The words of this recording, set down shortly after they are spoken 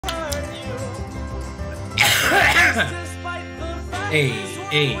Hey, hey,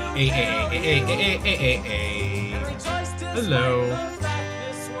 hey, hey, hey, hey, hey, hey, hey. Hello.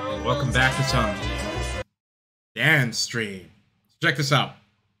 And welcome back to some dance stream. Check this out.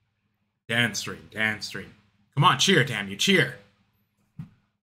 Dance stream, dance stream. Come on, cheer, damn you, cheer.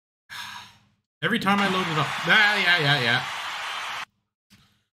 Every time I load it up. Yeah.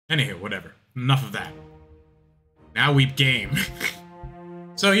 Anywho, whatever. Enough of that. Now we game.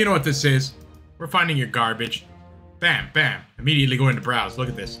 So, you know what this is. We're finding your garbage. Bam, bam. Immediately go into browse. Look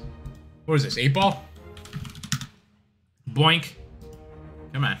at this. What is this, 8-ball? Boink.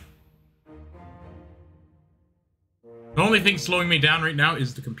 Come on. The only thing slowing me down right now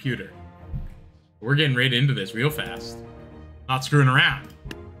is the computer. We're getting right into this real fast. Not screwing around.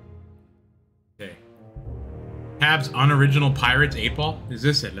 Okay. Tabs unoriginal pirates 8-ball? Is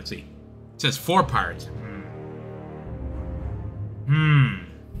this it? Let's see. It says 4 pirates.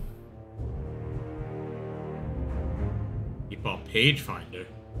 Page finder.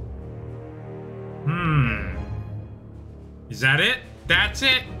 Is that it? That's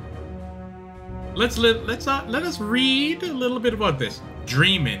it. Let us read a little bit about this.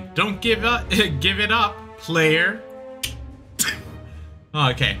 Dreaming. Don't give up. Give it up, player.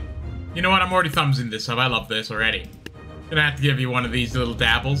 Okay. You know what? I'm already thumbsing this up. I love this already. Gonna have to give you one of these little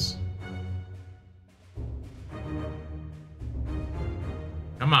dabbles.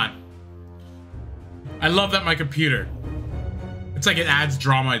 Come on. I love that my computer. It's like it adds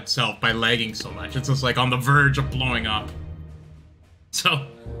drama itself by lagging so much. It's just like on the verge of blowing up. So,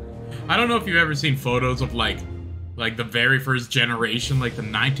 I don't know if you've ever seen photos of like the very first generation, like the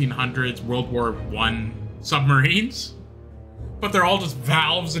 1900s World War I submarines. But they're all just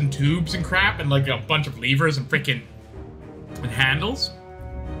valves and tubes and crap and like a bunch of levers and freaking handles.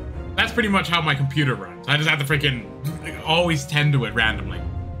 That's pretty much how my computer runs. I just have to freaking always tend to it randomly.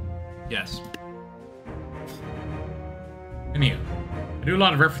 Yes. Anyhow, I do a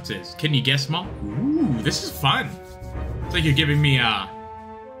lot of references. Can you guess them all? Ooh, this is fun. It's like you're giving me a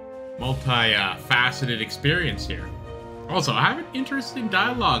multi-faceted experience here. Also, I have an interesting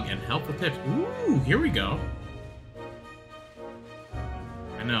dialogue and helpful tips. Ooh, here we go.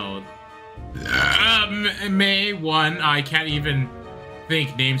 I know. May 1, I can't even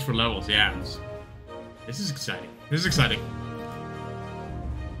think names for levels. Yeah, this is exciting. This is exciting.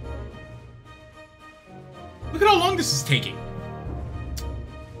 Look at how long this is taking.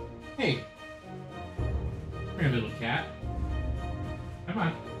 Hey. Come here, little cat. Come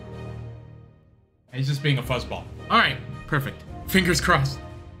on. He's just being a fuzzball. Alright, perfect. Fingers crossed.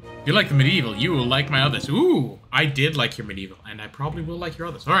 If you like the medieval, you will like my others. Ooh, I did like your medieval, and I probably will like your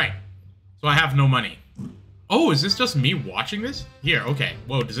others. Alright. So I have no money. Oh, is this just me watching this? Here, okay.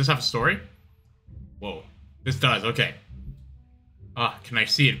 Whoa, does this have a story? Whoa. This does, okay. Can I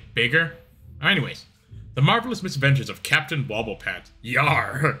see it bigger? Anyways. The Marvelous Misadventures of Captain Wobblepants.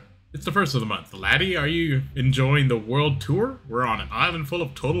 Yar! It's the first of the month. Laddie, are you enjoying the world tour? We're on an island full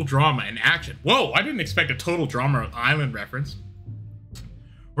of total drama and action. Whoa, I didn't expect a total drama island reference.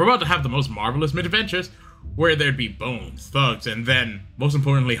 We're about to have the most marvelous misadventures, where there'd be bones, thugs, and then, most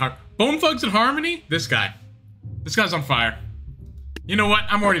importantly, Bone Thugs and Harmony? This guy. This guy's on fire. You know what?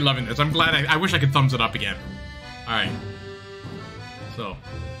 I'm already loving this. I'm glad I wish I could thumbs it up again. Alright. So...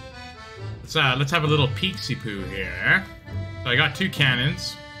 let's have a little peeksy-poo here. So I got 2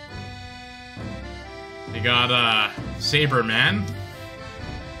 cannons. They got, Saberman.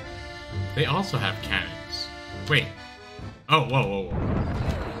 They also have cannons. Wait. Oh, whoa.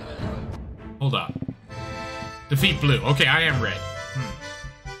 Hold up. Defeat blue. Okay, I am red.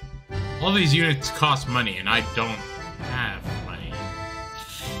 All these units cost money, and I don't have money.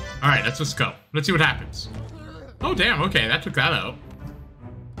 Alright, let's just go. Let's see what happens. Oh, damn, okay, that took that out.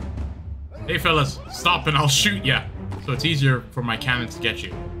 Hey fellas, stop and I'll shoot ya. So it's easier for my cannons to get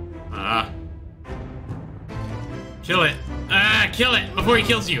you. Kill it. Kill it before he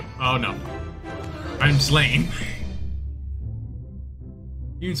kills you. Oh no. I'm slain.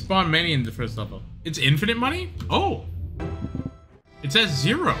 You can spawn many in the first level. It's infinite money? Oh. It says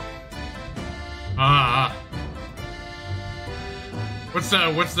 0. What's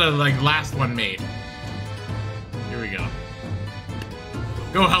the like last one made? Here we go.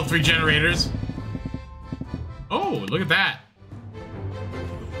 Go health regenerators. Oh, look at that.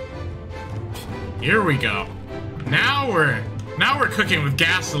 Here we go. Now we're cooking with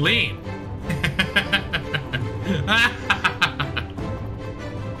gasoline.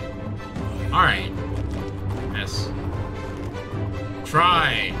 All right. Yes.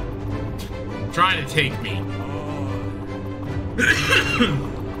 Try to take me.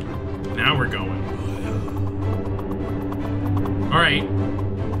 Now we're going. All right.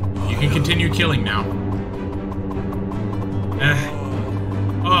 You can continue killing now.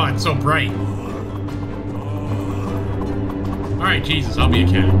 Oh, it's so bright. Alright, Jesus, I'll be a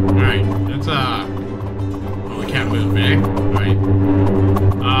cat. Alright, let's, oh, we can't move, eh? Alright.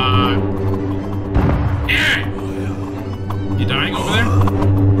 Yeah! You dying over there?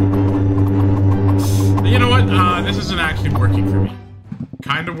 You know what? This isn't actually working for me.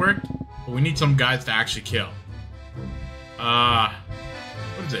 Kinda worked, but we need some guys to actually kill. What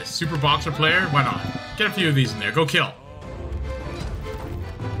is this? Super boxer player? Why not? Get a few of these in there. Go kill.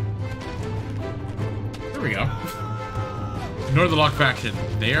 There we go. Ignore the lock faction.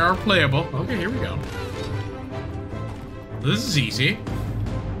 They are playable. Okay, here we go. This is easy.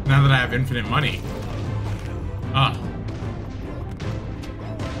 Now that I have infinite money.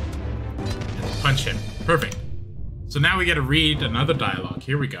 Punch him. Perfect. So now we get to read another dialogue.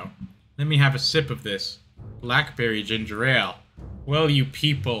 Here we go. Let me have a sip of this blackberry ginger ale. Well, you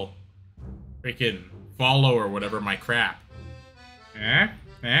people freaking follow or whatever my crap. Eh?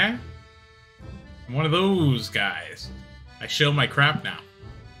 I'm one of those guys. I show my crap now.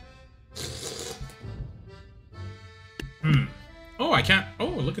 Oh, I can't. Oh,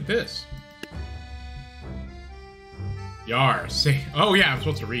 look at this. Yar. Say. Oh, yeah, I'm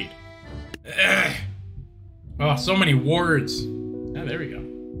supposed to read. Ugh. Oh, so many words. Ah, there we go.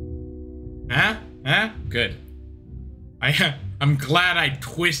 Good. I'm glad I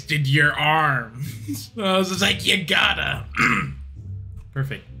twisted your arm. I was just like, you gotta.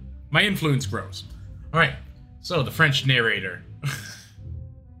 Perfect. My influence grows. Alright, so the French narrator.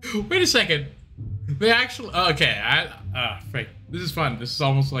 Wait a second. They actually... okay, frick. This is fun. This is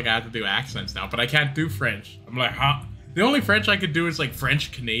almost like I have to do accents now, but I can't do French. I'm like, huh? The only French I could do is like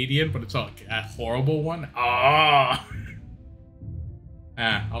French-Canadian, but it's a horrible one.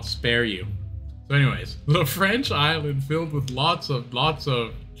 I'll spare you. So anyways, the French island filled with lots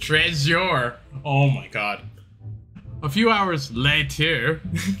of treasure. Oh my god. A few hours later,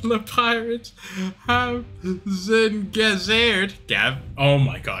 the pirates have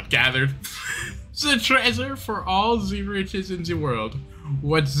gathered the treasure for all the riches in the world.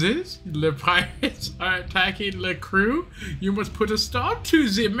 What's this? The pirates are attacking the crew? You must put a stop to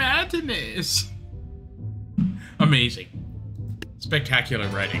the madness. Amazing. Spectacular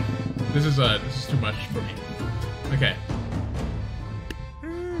writing. This is too much for me. Okay.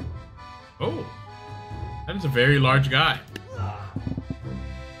 Oh. That is a very large guy.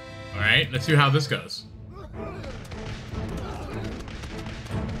 Alright, let's see how this goes.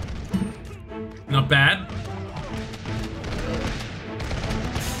 Not bad.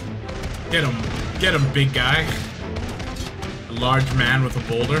 Get him, big guy. A large man with a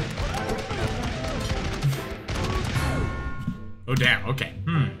boulder. Oh damn, okay.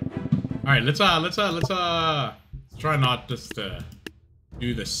 Alright, let's try not just to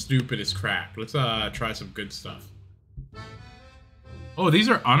do the stupidest crap. Let's try some good stuff. Oh, these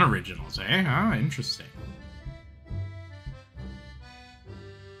are unoriginals, eh? Ah, interesting.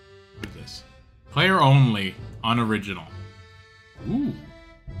 What is this? Player only, unoriginal. Ooh.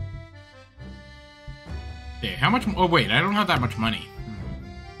 Okay, how much? Oh wait, I don't have that much money.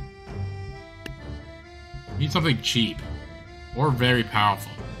 Need something cheap. Or very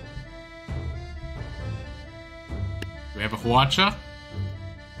powerful. Do we have a Huacha?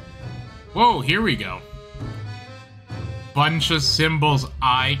 Whoa, here we go. Bunch of symbols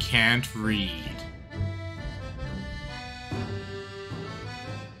I can't read.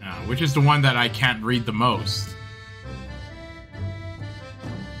 Now, which is the one that I can't read the most?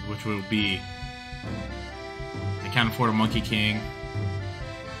 Which will be... I can't afford a Monkey King.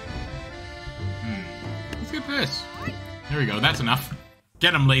 Let's get this. There we go, that's enough.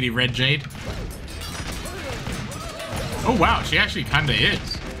 Get him, Lady Red Jade. Oh wow, she actually kinda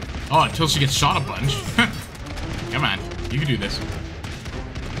is. Oh, until she gets shot a bunch. Come on, you can do this.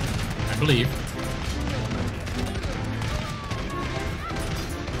 I believe.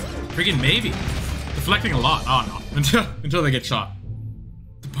 Friggin' maybe. Deflecting a lot. Oh no, until they get shot.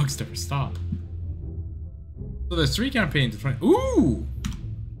 The bugs never stop. So there's 3 campaigns in front. Ooh!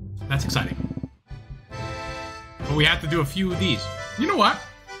 That's exciting. But we have to do a few of these. You know what?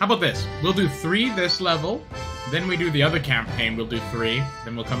 How about this? We'll do 3 this level. Then we do the other campaign, we'll do 3.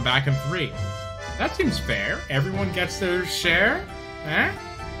 Then we'll come back in 3. That seems fair. Everyone gets their share. Eh?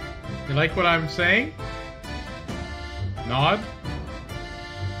 You like what I'm saying? Nod?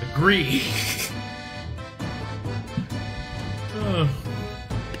 Agree.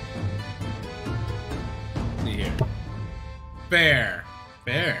 See here. Fair.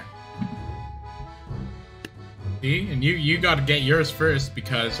 Fair. See? And you gotta get yours first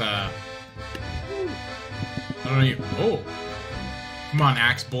because, I don't even... Oh! Come on,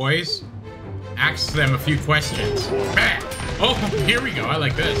 Axe boys. Ask them a few questions. Bam! Oh, here we go. I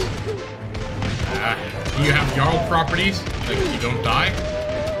like this. Do you have Jarl properties? Like, you don't die?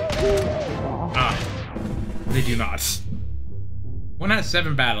 They do not. One has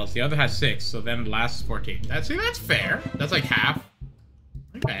 7 battles, the other has 6, so then it lasts 14. That's fair. That's like half.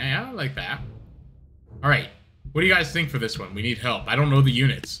 Okay, yeah, I like that. Alright, what do you guys think for this one? We need help. I don't know the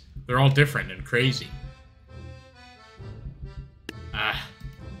units. They're all different and crazy.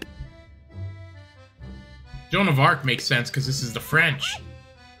 Joan of Arc makes sense because this is the French.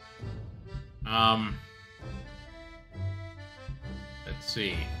 Let's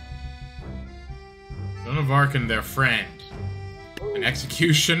see. Joan of Arc and their friend. An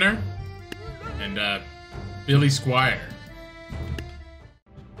executioner. And, Billy Squire.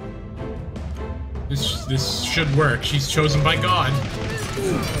 This should work. She's chosen by God.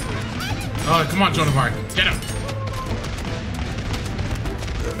 Oh, come on, Joan of Arc. Get him.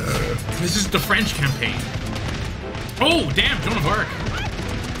 This is the French campaign. Oh, damn, Joan of Arc.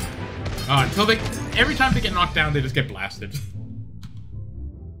 Until every time they get knocked down, they just get blasted.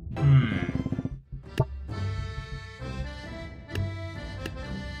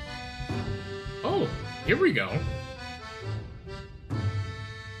 Oh, here we go.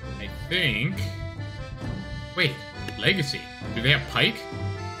 I think... Wait, Legacy. Do they have Pike?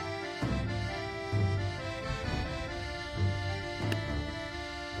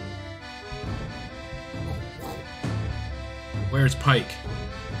 Where's Pike?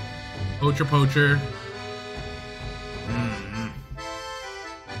 Poacher.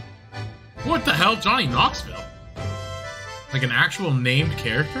 What the hell? Johnny Knoxville? Like an actual named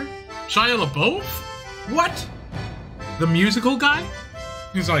character? Shia LaBeouf? What? The musical guy?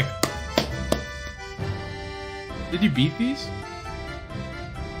 He's like... Did you beat these?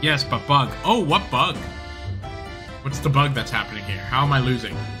 Yes, but bug. Oh, what bug? What's the bug that's happening here? How am I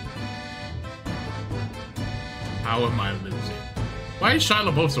losing? How am I losing? Why is Shia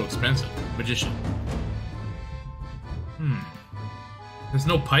LaBeouf so expensive? Magician. There's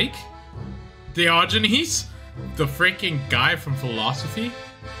no Pike? Diogenes? The freaking guy from Philosophy?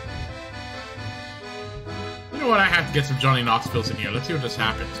 You know what? I have to get some Johnny Knoxvilles in here. Let's see what just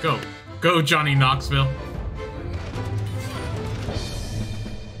happens. Go. Go, Johnny Knoxville.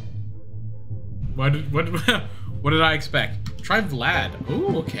 What did I expect? Try Vlad.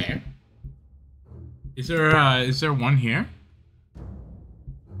 Ooh, okay. Is there one here?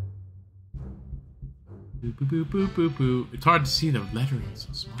 Boop, boop, boop, boop, boop, boop. It's hard to see, the lettering is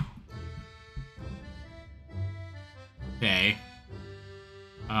so small. Okay.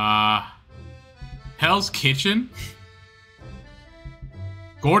 Hell's Kitchen?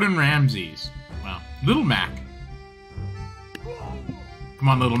 Gordon Ramsay's. Wow. Little Mac. Come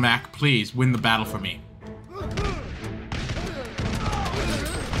on, Little Mac, please win the battle for me.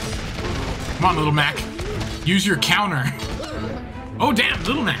 Come on, Little Mac. Use your counter. Oh, damn,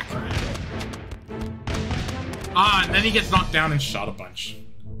 Little Mac. And then he gets knocked down and shot a bunch.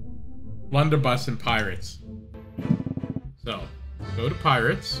 Blunderbuss and Pirates. So, go to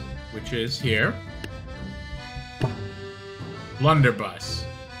Pirates, which is here. Blunderbuss.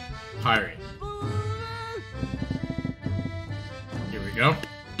 Pirate. Here we go.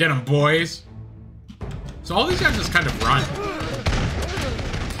 Get 'em, boys. So all these guys just kind of run.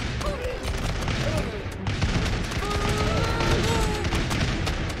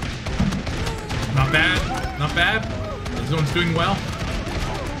 Not bad. Not bad. This one's doing well.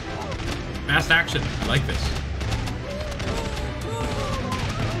 Fast action. I like this.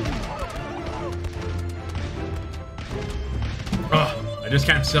 Oh, I just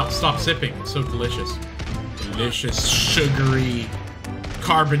can't stop sipping. It's so delicious. Delicious, sugary,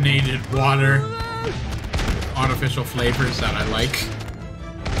 carbonated water. Artificial flavors that I like.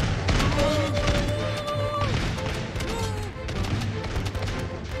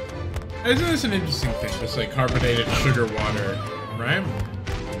 Isn't this an interesting thing? Just like carbonated sugar water, right?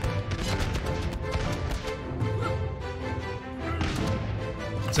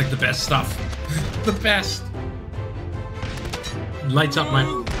 It's like the best stuff. The best. Lights up my...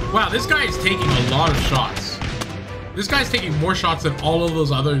 Wow, this guy is taking a lot of shots. This guy's taking more shots than all of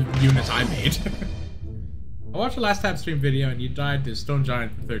those other units I made. I watched the last time stream video and you died to Stone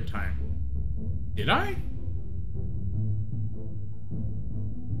Giant the 3rd time. Did I?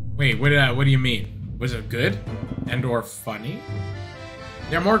 Wait, what do you mean? Was it good? And or funny?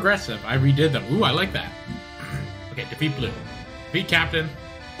 They're more aggressive. I redid them. Ooh, I like that. Okay, defeat Blue. Defeat Captain.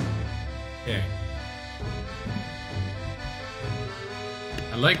 Okay.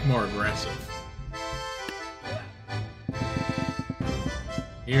 I like more aggressive.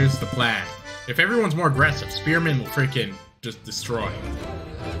 Here's the plan. If everyone's more aggressive, Spearman will freaking just destroy.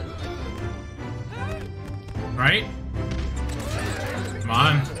 Right? Come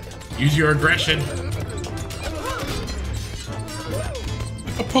on. Use your aggression.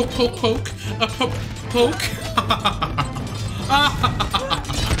 A poke, poke, poke. A poke, poke.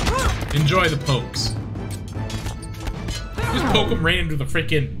 Enjoy the pokes. Just poke him right into the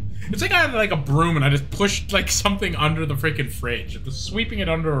freaking... It's like I had like a broom and I just pushed like something under the freaking fridge. I'm just sweeping it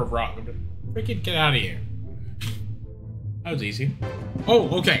under a rug. I'm just freaking get out of here. That was easy.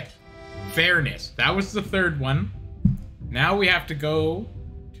 Oh, okay. Fairness. That was the third one. Now we have to go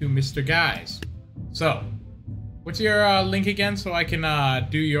to Mr. Guys. So, what's your link again so I can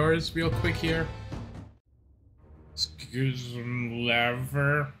do yours real quick here? Excuse me,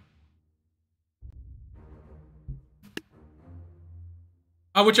 lever.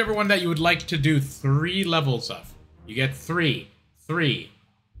 Whichever one that you would like to do 3 levels of. You get 3. 3.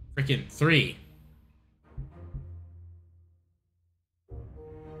 Freaking 3.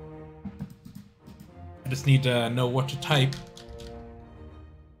 I just need to know what to type.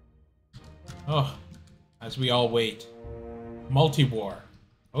 Oh, as we all wait. Multi-war.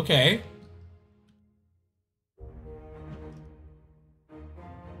 Okay.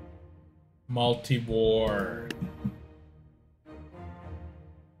 Multi-war.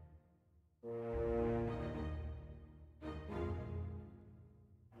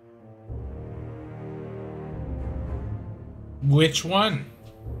 Which one?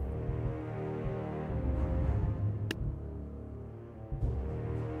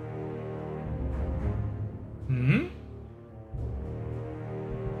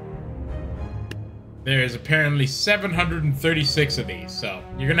 There is apparently 736 of these, so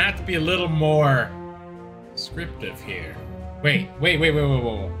you're gonna have to be a little more descriptive here. Wait.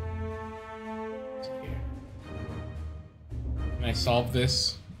 Can I solve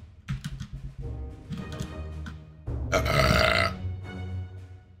this?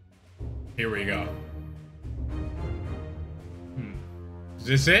 Here we go. Is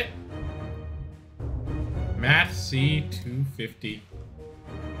this it? Math C250.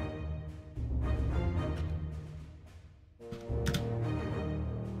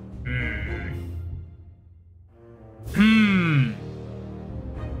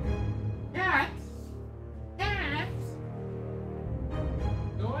 Cats.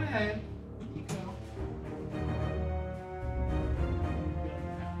 Go ahead. You go.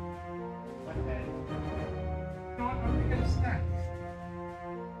 Go ahead. You know what? I'm gonna get a snack.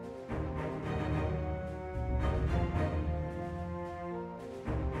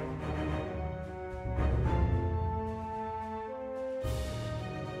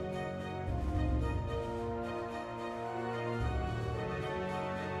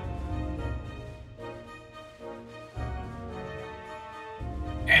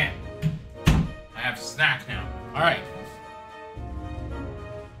 Snack now. All right.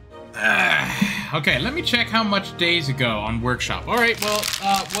 Okay, let me check how much days ago on workshop. All right, well,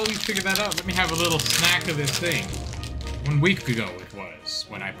 while we figure that out, let me have a little snack of this thing. 1 week ago it was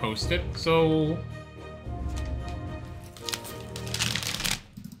when I posted. So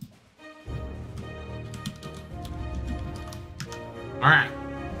all right.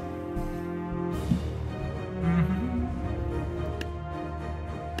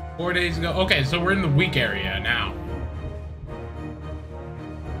 4 days ago. Okay, so we're in the week area now.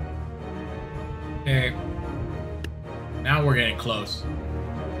 Okay. Now we're getting close.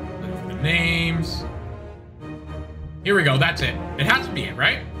 Look for the names. Here we go. That's it. It has to be it,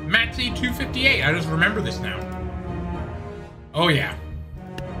 right? Matzy 258. I just remember this now. Oh, yeah.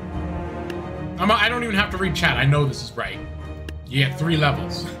 I don't even have to read chat. I know this is right. You get 3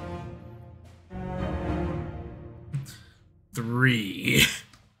 levels. 3.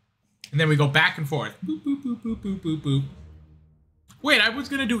 And then we go back and forth. Boop, boop, boop, boop, boop, boop, boop. Wait, I was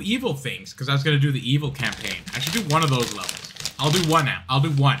going to do evil things, because I was going to do the evil campaign. I should do one of those levels. I'll do one now. I'll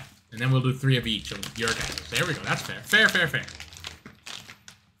do one. And then we'll do 3 of each of your guys. There we go. That's fair. Fair, fair, fair.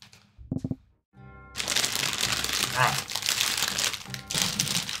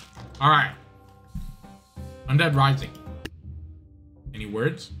 Alright. Undead Rising. Any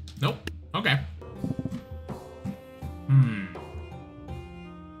words? Nope. Okay.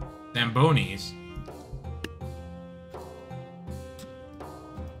 Zambonis.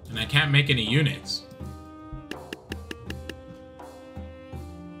 And I can't make any units.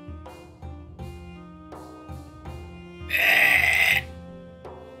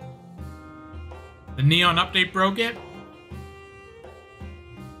 The Neon update broke it?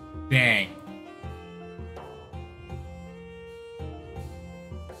 Dang.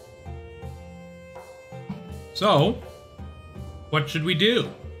 So, what should we do?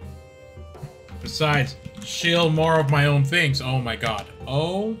 Besides, shill more of my own things. Oh my god.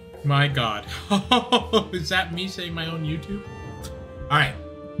 Oh my god. Is that me saying my own YouTube? Alright.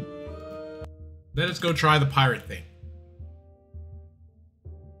 Let us go try the pirate thing.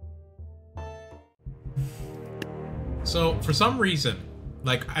 So, for some reason,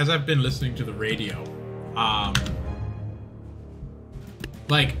 like, as I've been listening to the radio,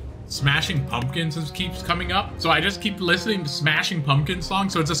 like, Smashing Pumpkins keeps coming up. So I just keep listening to Smashing Pumpkins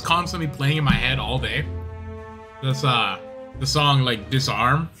songs, so it's just constantly playing in my head all day. That's, the song, like,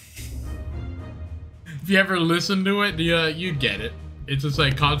 Disarm. If you ever listen to it, you get it. It's just,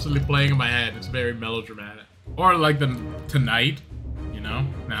 like, constantly playing in my head. It's very melodramatic. Or, like, the Tonight, you know?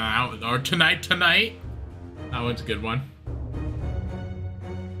 Or Tonight. That one's a good one.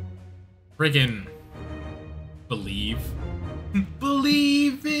 Friggin' Believe.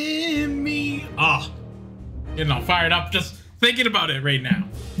 Believe in me. Oh, getting all fired up just thinking about it right now.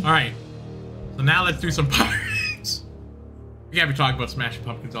 All right, so now let's do some pirates. We can't be talking about Smashing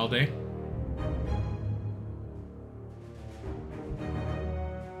Pumpkins all day.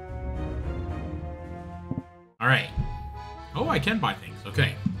 All right. Oh, I can buy things.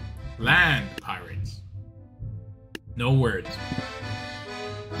 Okay. Land pirates. No words.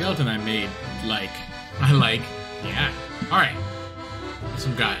 Skeleton I made, yeah. Alright.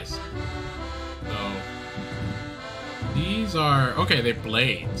 Some guys. So, these are, okay, they're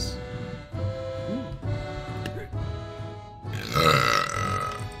blades.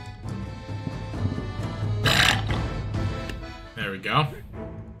 There we go.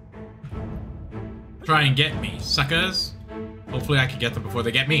 Try and get me, suckers. Hopefully I can get them before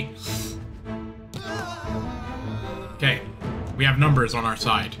they get me. Okay, we have numbers on our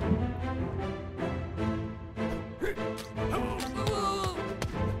side.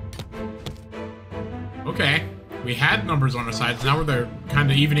 Okay, we had numbers on our side, so now they're kind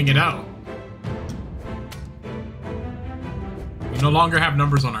of evening it out. We no longer have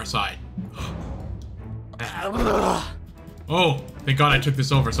numbers on our side. Oh, thank God I took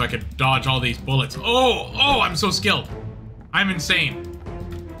this over so I could dodge all these bullets. Oh, I'm so skilled. I'm insane.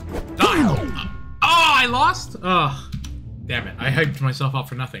 Die. Oh, I lost? Ugh. Damn it, I hyped myself up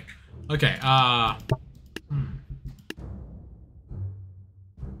for nothing. Okay,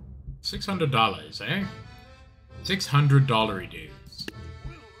 $600, eh? $600 dudes.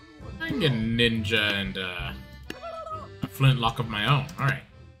 I can get a ninja and, a flintlock of my own. Alright.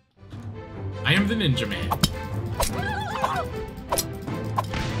 I am the ninja man.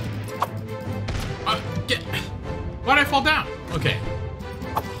 Why'd I fall down? Okay.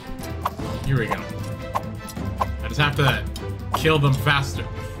 Here we go. I just have to kill them faster.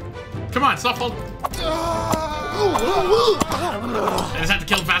 Come on, stop falling. I just have to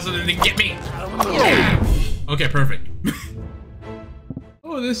kill them faster than they can get me. Yeah. Okay, perfect.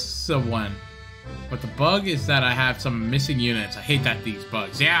 Oh, this is a one. But the bug is that I have some missing units. I hate that these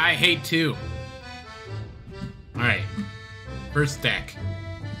bugs. Yeah, I hate too. Alright. First deck.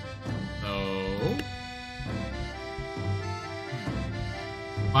 So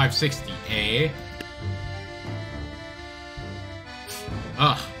 560,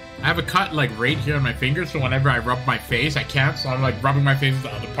 Ugh. I have a cut, like, right here on my finger, so whenever I rub my face, I can't, so I'm, like, rubbing my face with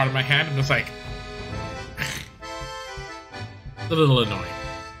the other part of my hand. I'm just, like... It's a little annoying.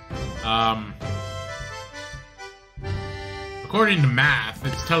 According to math,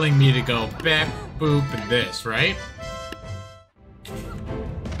 it's telling me to go bep, boop, and this, right?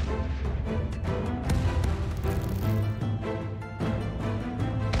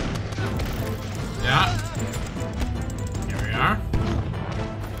 Yeah. Here we are.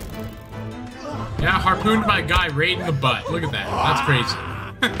 Yeah, harpooned my guy right in the butt. Look at that. That's crazy.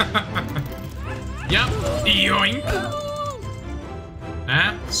 Yep. Yoink.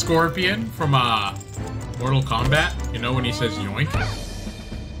 Scorpion from Mortal Kombat. You know when he says yoink?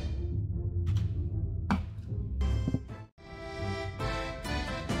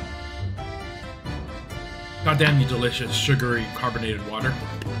 Goddamn you delicious, sugary, carbonated water.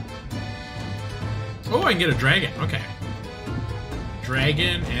 Oh, I can get a dragon. Okay.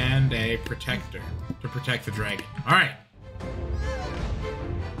 Dragon and a protector to protect the dragon. Alright.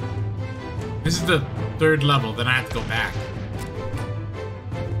 This is the third level, then I have to go back.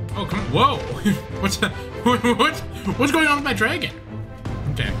 Oh, come on. Whoa! What's going on with my dragon?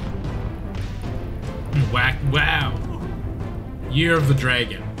 Okay. Whack. Wow. Year of the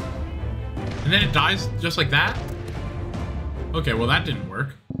Dragon. And then it dies just like that? Okay, well that didn't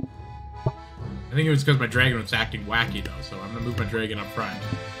work. I think it was because my dragon was acting wacky though, so I'm gonna move my dragon up front.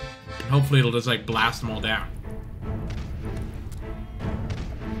 And hopefully it'll just like blast them all down.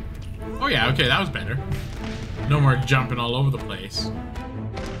 Oh yeah, okay, that was better. No more jumping all over the place.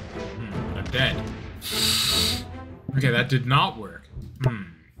 I'm dead. Okay, that did not work.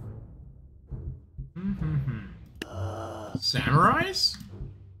 Samurais?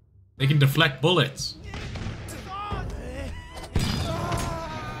 They can deflect bullets.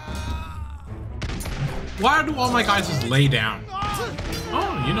 Why do all my guys just lay down?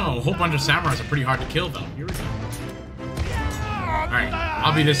 Oh, you know, a whole bunch of samurais are pretty hard to kill, though. Here we go. Alright,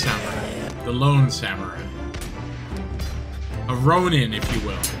 I'll be this samurai. The lone samurai. A Ronin, if you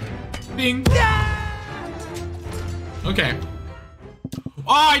will. Bing! Okay.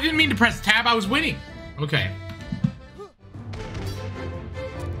 Oh, I didn't mean to press tab, I was winning! Okay.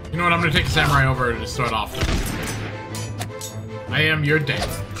 You know what, I'm gonna take the samurai over to start off. I am your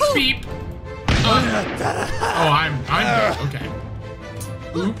death. Beep! Oh, I'm dead. Okay.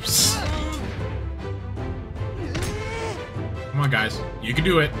 Oops. Come on, guys. You can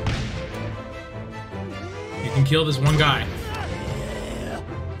do it. You can kill this one guy.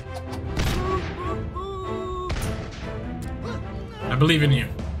 I believe in you.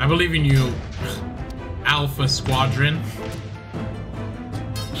 I believe in you, Alpha Squadron.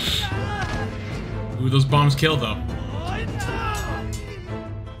 Ooh, those bombs kill, though.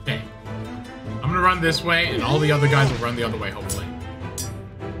 Okay. I'm gonna run this way, and all the other guys will run the other way, hopefully.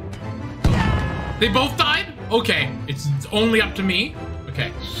 They both died? Okay. It's only up to me.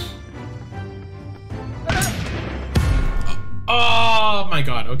 Okay. Oh my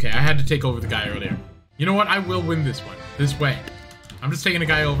god. Okay, I had to take over the guy earlier. You know what? I will win this one. This way. I'm just taking a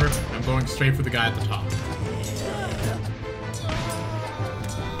guy over. I'm going straight for the guy at the top.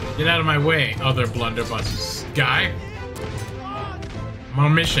 Get out of my way, other blunderbuss guy. I'm on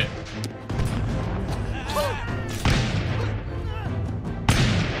a mission.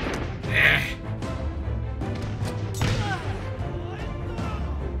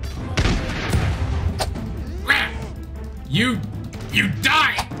 You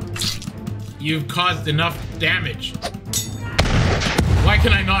die! You've caused enough damage. Why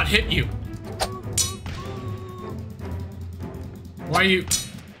can I not hit you? Why are you...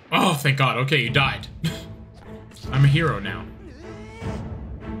 Oh, thank God. Okay, you died. I'm a hero now.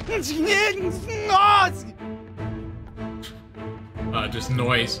 Just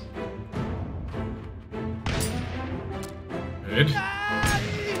noise. Good.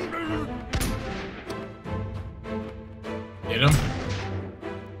 Get him.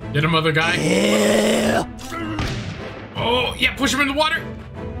 Get him, other guy. Oh, yeah, push him in the water.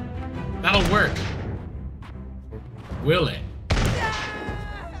 That'll work. Will it?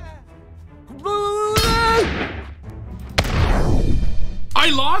 I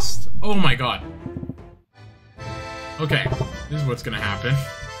lost? Oh my god. Okay, this is what's gonna happen.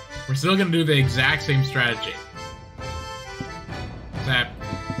 We're still gonna do the exact same strategy. That.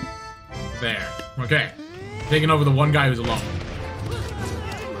 There. Okay. Taking over the one guy who's alone.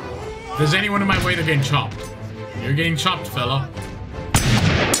 If there's anyone in my way, they're getting chopped. You're getting chopped, fella.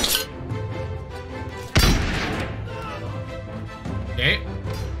 Okay.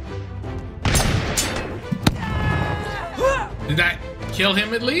 Did that kill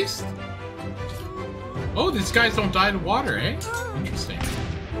him at least? Oh, these guys don't die in water, eh? Interesting.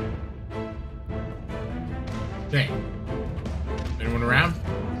 Okay. Anyone around?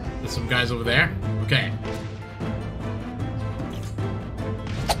 There's some guys over there. Okay.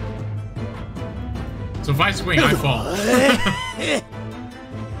 So if I swing, I fall.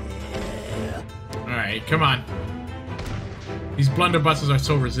 Alright, come on. These blunderbusses are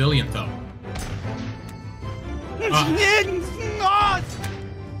so resilient, though.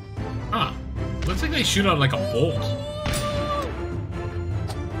 Huh. Looks like they shoot out like a bolt.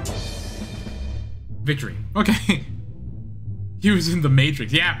 Victory. Okay. He was in the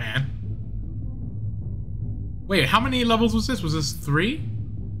Matrix. Yeah, man. Wait, how many levels was this? Was this 3?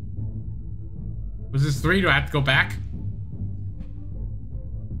 Was this 3? Do I have to go back?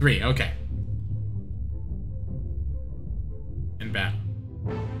 3, okay. In battle.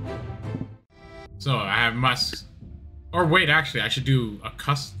 So I must... Or wait, actually, I should do a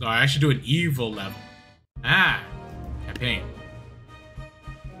custom... I should do an evil level. Ah! Campaign.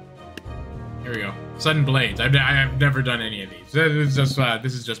 Here we go. Sudden Blades. I've never done any of these. This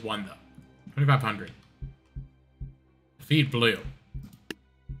is just one, though. 2,500. Defeat Blue.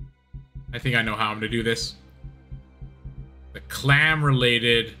 I think I know how I'm gonna do this. The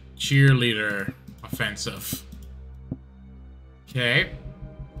clam-related cheerleader offensive. Okay.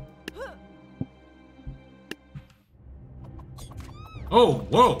 Oh,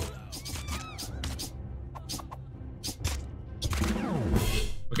 whoa!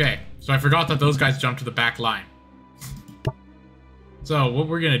 Okay, so I forgot that those guys jumped to the back line. So, what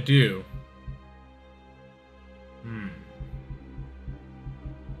we're gonna do...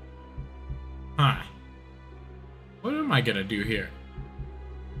 Huh. What am I gonna do here?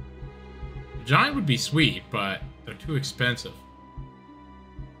 The giant would be sweet, but They're too expensive.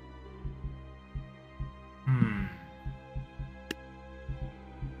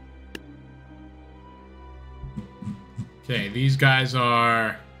 Okay, these guys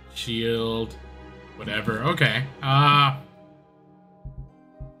are shield, whatever. Okay.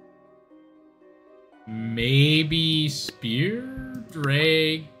 Maybe spear,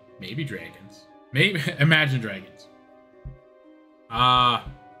 maybe dragons. Maybe imagine dragons.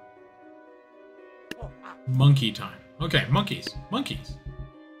 Monkey time. Okay, monkeys. Monkeys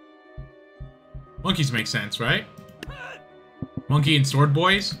make sense, right? Monkey and sword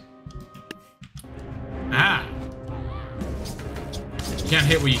boys. You can't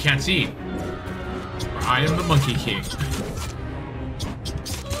hit what you can't see. For I am the Monkey King.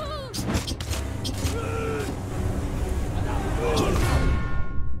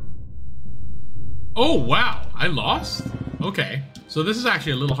 Oh, wow. I lost? Okay. So this is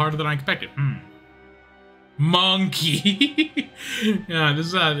actually a little harder than I expected. Monkey. Yeah,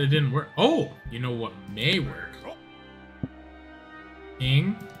 this it didn't work. Oh, you know what may work?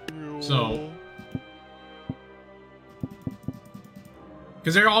 King. So...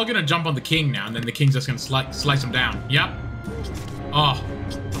 because they're all gonna jump on the king now, and then the king's just gonna slice them down. Yep. Oh,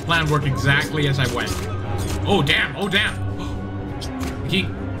 the plan worked exactly as I went. Oh, damn. Oh, damn. The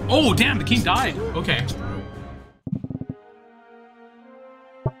king... oh, damn, the king died. Okay.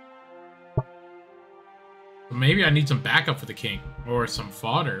 So maybe I need some backup for the king. Or some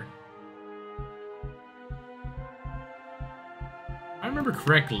fodder. If I remember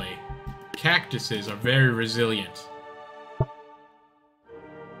correctly, cactuses are very resilient.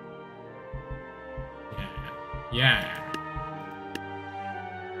 Yeah.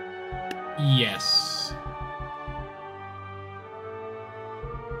 Yes.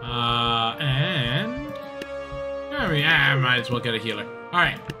 And... I might as well get a healer.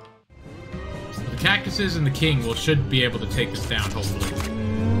 Alright. The cactuses and the king should be able to take this down, hopefully.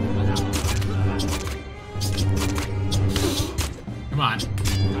 Come on.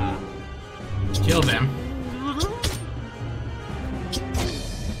 Kill them.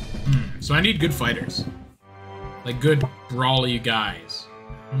 So I need good fighters. Like good brawly guys.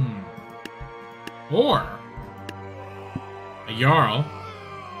 Or a Jarl.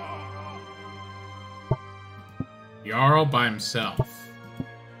 Jarl by himself.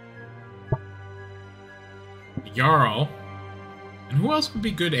 A Jarl. And who else would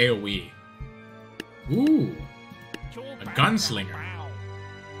be good AoE? Ooh. A gunslinger.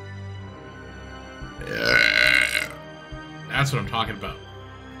 That's what I'm talking about.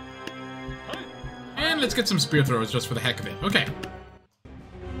 And let's get some spear throws just for the heck of it. Okay.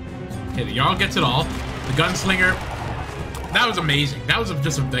 Okay, the Jarl gets it all. The gunslinger. That was amazing. That was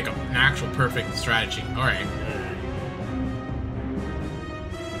just like an actual perfect strategy. Alright.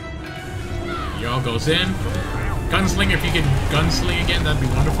 Jarl goes in. Gunslinger, if you can gunsling again, that'd be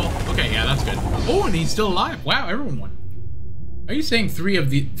wonderful. Okay, yeah, that's good. Oh, and he's still alive. Wow, everyone won. Are you saying three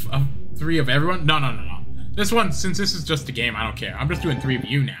of everyone? No. This one, since this is just a game, I don't care. I'm just doing 3 of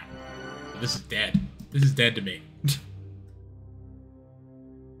you now. So this is dead. This is dead to me.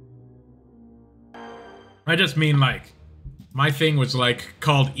 I just mean, like, my thing was, like,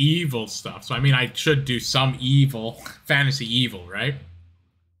 called evil stuff. So, I mean, I should do some evil, fantasy evil, right?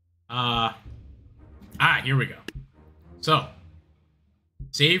 Here we go. So,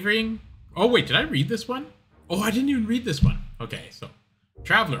 savoring... oh, wait, did I read this one? Oh, I didn't even read this one. Okay, so,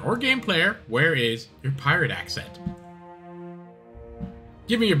 traveler or game player, where is your pirate accent?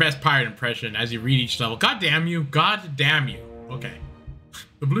 Give me your best pirate impression as you read each level. God damn you. God damn you. Okay.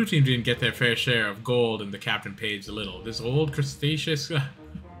 The blue team didn't get their fair share of gold and the captain pays a little. This old crustaceous...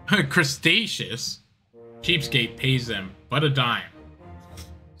 crustaceous cheapskate pays them but a dime.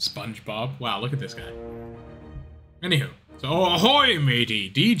 SpongeBob. Wow, look at this guy. Anywho. So, ahoy,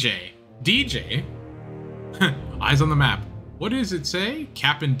 matey. DJ. DJ? Eyes on the map. What does it say?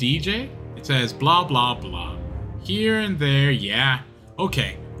 Captain DJ? It says blah, blah, blah. Here and there, yeah.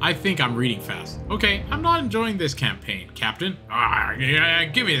 Okay, I think I'm reading fast. Okay, I'm not enjoying this campaign, Captain. Yeah,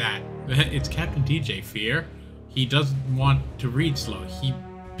 give me that. It's Captain DJ, Fear. He doesn't want to read slow. He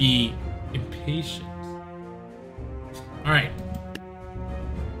be impatient. Alright.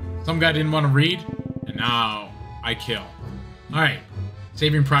 Some guy didn't want to read, and now I kill. Alright,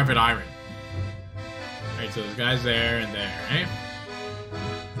 Saving Private Iron. Alright, so there's guys there and there, right?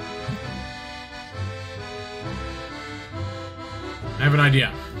 I have an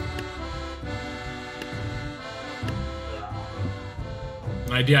idea.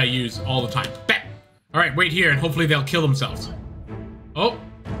 An idea I use all the time. Bam! Alright, wait here and hopefully they'll kill themselves. Oh!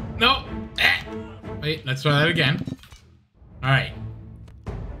 No! Wait, let's try that again. Alright.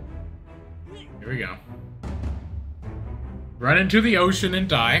 Here we go. Run into the ocean and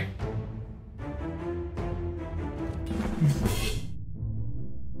die.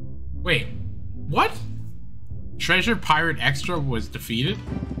 Wait, what? Treasure Pirate Extra was defeated?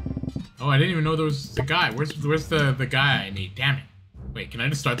 Oh, I didn't even know there was a guy. Where's the guy I need? Damn it. Wait, can I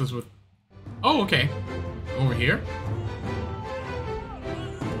just start this with... Oh, okay. Over here?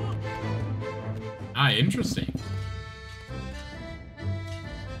 Ah, interesting.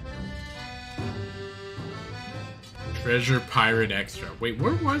 Treasure Pirate Extra. Wait,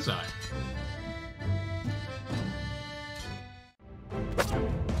 where was I?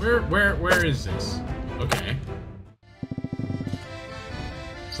 Where is this? Okay.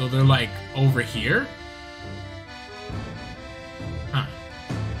 So they're like over here? Huh.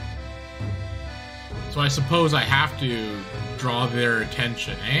 So I suppose I have to draw their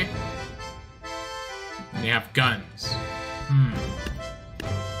attention, eh? They have guns.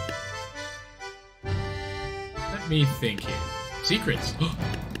 Let me think here. Secrets.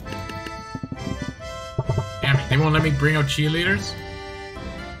 Damn it, they won't let me bring out cheerleaders?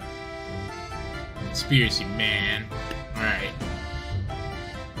 Conspiracy, man. Alright.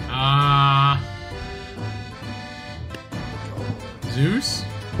 Zeus?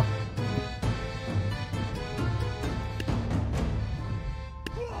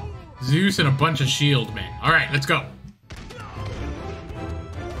 Zeus and a bunch of shield men. Alright, let's go.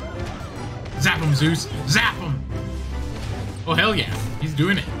 Zap him, Zeus. Zap him! Oh, hell yeah. He's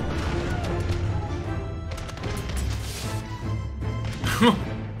doing it.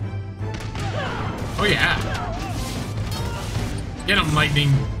 Oh, yeah. Get him,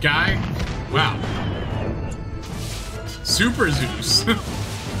 lightning guy. Wow. Super Zeus.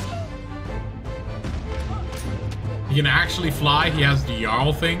 He can actually fly. He has the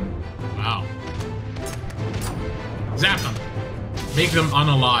Jarl thing. Wow. Zap them. Make them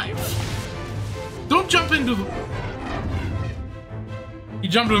unalive. Don't jump into the... He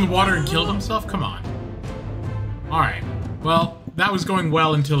jumped in the water and killed himself? Come on. Alright. Well, that was going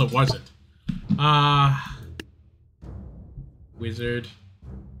well until it wasn't. Wizard.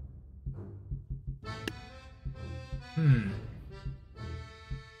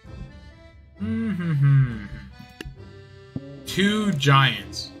 Two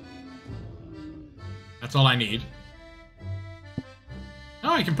giants. That's all I need.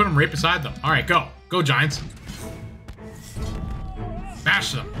 Oh, I can put them right beside them. Alright, go. Go, giants.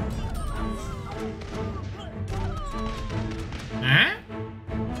 Bash them. Eh?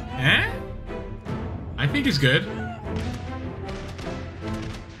 Eh? I think he's good.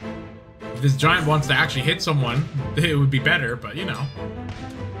 If this giant wants to actually hit someone, it would be better, but you know.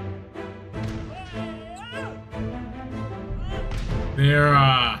 They're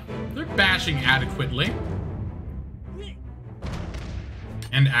bashing adequately.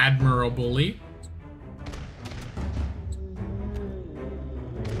 And admirably.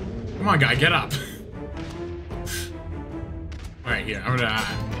 Come on, guy, get up. Alright, here, I'm gonna...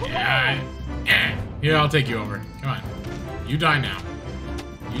 here, I'll take you over. Come on. You die now.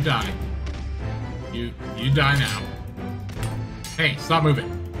 You die. You die now. Hey, stop moving.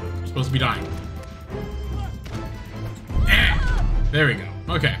 You're supposed to be dying. There we go.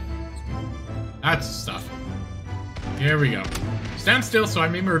 Okay. That's stuff. Here we go. Stand still so I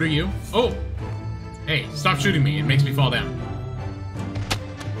may murder you. Oh! Hey, stop shooting me. It makes me fall down.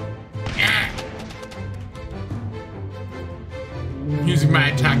 Using my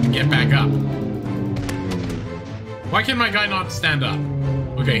attack to get back up. Why can my guy not stand up?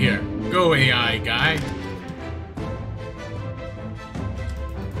 Okay, here. Go, AI guy.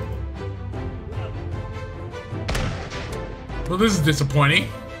 Well, this is disappointing.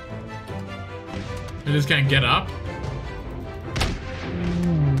 I just can't get up.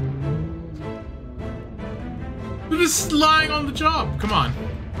 They're just lying on the job. Come on.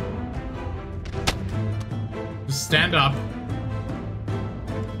 Just stand up.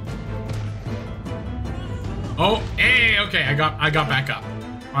 Oh, hey, okay, I got back up.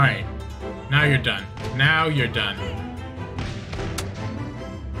 All right, now you're done. Now you're done.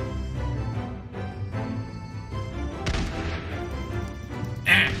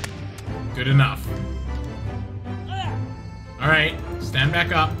 Good enough. All right, stand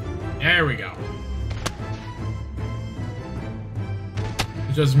back up. There we go.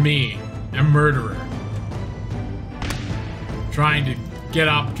 It's just me, a murderer, trying to get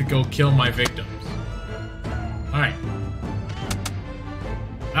up to go kill my victims. Alright.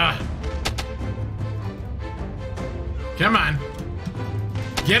 Come on.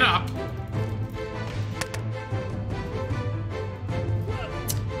 Get up.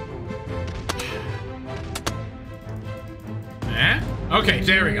 Eh? Okay,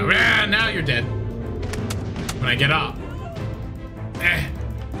 there we go. Now you're dead. When I get up.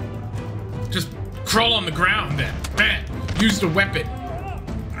 Just crawl on the ground then. Use the weapon.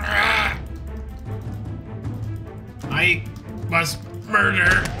 I must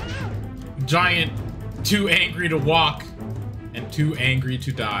murder. Giant, too angry to walk and too angry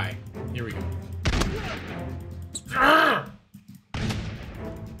to die. Here we go.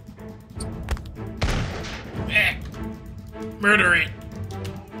 Murder it.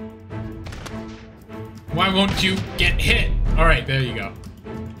 Why won't you get hit? All right, there you go.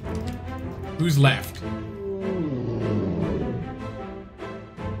 Who's left?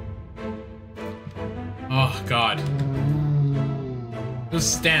 Oh, God.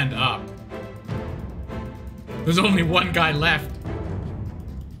 Just stand up. There's only one guy left.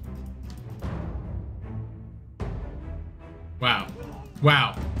 Wow.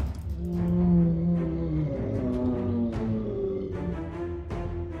 Wow.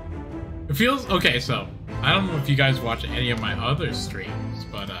 It feels... Okay, so... I don't know if you guys watch any of my other streams,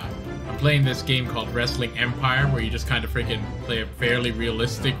 but I'm playing this game called Wrestling Empire, where you just kind of freaking play a fairly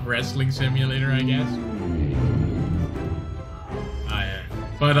realistic wrestling simulator, I guess. Yeah.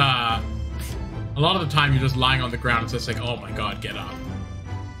 But a lot of the time you're just lying on the ground and it's just like, oh my god, get up.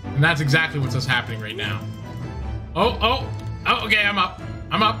 And that's exactly what's just happening right now. Oh, okay, I'm up.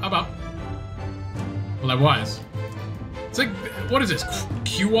 I'm up. Well, I was. It's like, what is this?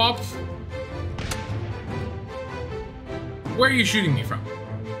 Q-op? Where are you shooting me from?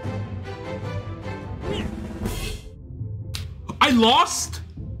 I lost?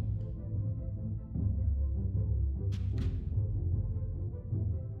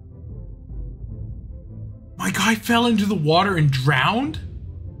 My guy fell into the water and drowned?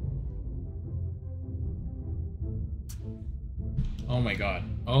 Oh my god.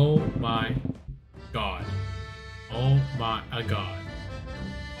 Oh my god. Oh my god.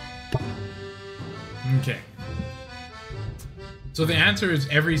 Okay. So the answer is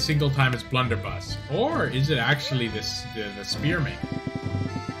every single time it's Blunderbuss. Or is it actually the Spearman?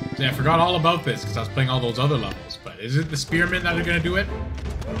 See, I forgot all about this because I was playing all those other levels. But is it the Spearmen that are going to do it?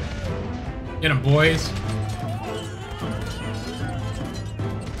 Get them, boys.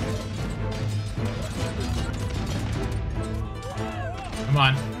 Come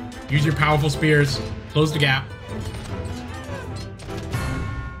on. Use your powerful spears. Close the gap.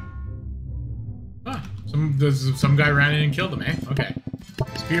 Some guy ran in and killed him, eh? Okay.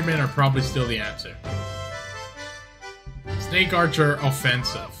 Spearmen are probably still the answer. Snake Archer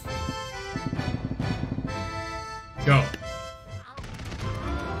offensive. Go.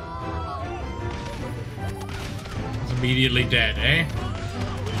 It's immediately dead, eh?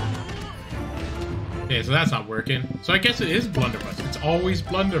 Okay, so that's not working. So I guess it is Blunderbuss. It's always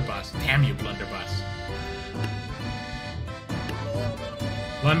Blunderbuss. Damn you, Blunderbuss.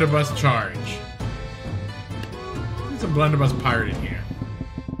 Blunderbuss charge. There's a Blunderbuss pirate in here.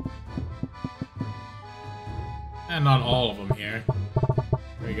 And not all of them here.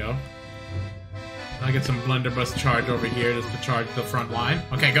 There we go. I'll get some Blunderbuss charge over here just to charge the front line.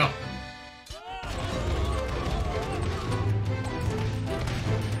 Okay, go.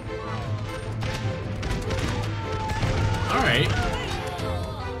 Alright.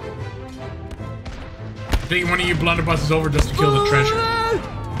 I think one of you Blunderbuss is over just to kill the treasure.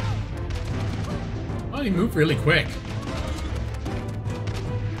 Well, he moved really quick.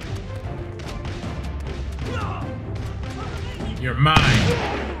 You're mine.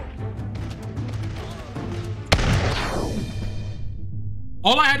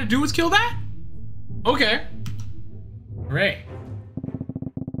 All I had to do was kill that? Okay. Great.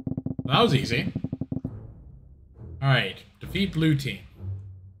 That was easy. Alright. Defeat blue team.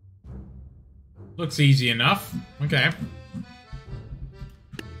 Looks easy enough. Okay.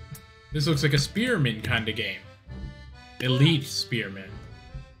 This looks like a spearman kind of game. Elite spearman.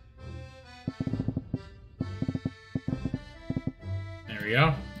 There we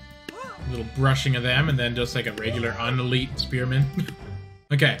go. A little brushing of them, and then just like a regular unelite spearman.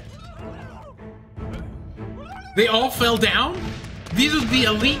 Okay. They all fell down? These are the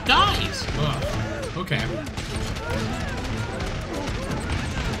elite guys! Ugh. Okay.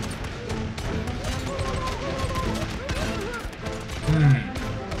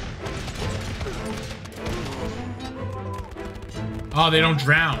 Oh, they don't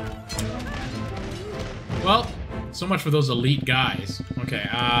drown. Well, so much for those elite guys. Okay,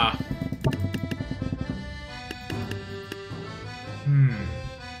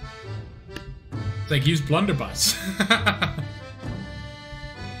 It's like, use Blunderbuss.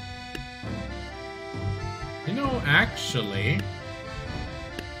 You know, actually,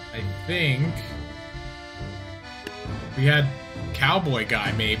 I think we had Cowboy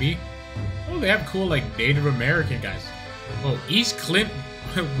guy, maybe. Oh, they have cool, like, Native American guys. Oh, East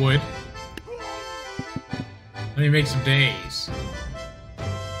Clintwood. Let me make some days.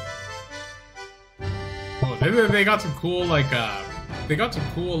 Oh, they got some cool, like,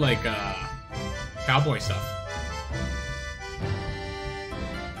 cowboy stuff.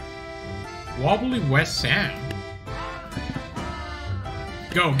 Wobbly West Sam.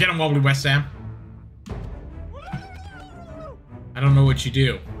 Go, get him, Wobbly West Sam. I don't know what you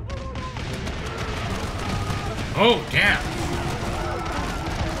do. Oh, damn.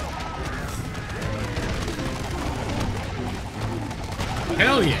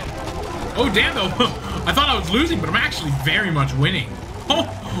 Hell yeah. Oh, damn, though. I thought I was losing, but I'm actually very much winning. Oh,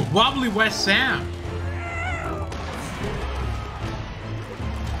 Wobbly West Sam.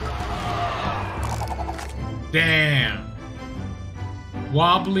 Damn.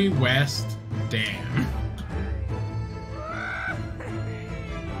 Wobbly West, damn.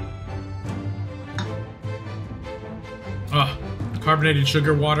 Ugh. Carbonated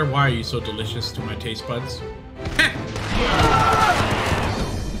sugar water, why are you so delicious to my taste buds?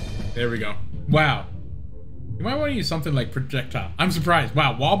 There we go. Wow. You might want to use something like projectile. I'm surprised.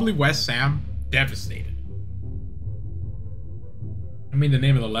 Wow, Wobbly West Sam, devastated. I mean the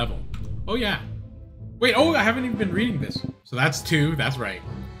name of the level. Oh yeah. Wait, oh, I haven't even been reading this. So that's 2, that's right.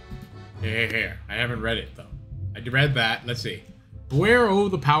 Here. I haven't read it though. I read that, let's see. Beware, oh,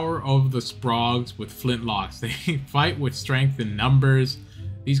 the power of the Sprogs with flintlocks. They fight with strength in numbers.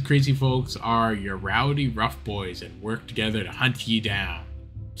 These crazy folks are your rowdy rough boys and work together to hunt ye down.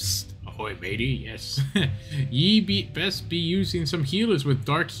 Psst, ahoy matey, yes. Ye best be using some healers with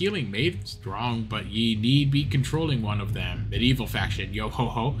dark healing made strong, but ye need be controlling one of them. Medieval faction, yo ho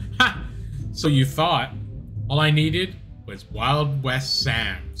ho. Ha! So you thought all I needed was Wild West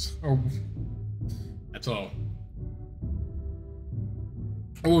Sam's. Oh, that's all.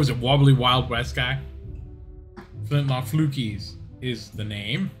 What was it, Wobbly Wild West guy? Flintlock Flukies is the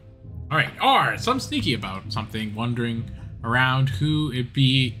name. Alright, R, some sneaky about something, wondering around who it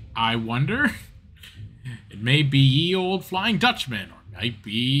be, I wonder. It may be ye old Flying Dutchman, or might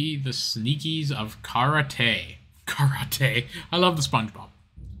be the sneakies of Karate. Karate, I love the SpongeBob.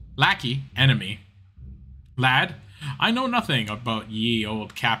 Lackey, enemy. Lad, I know nothing about ye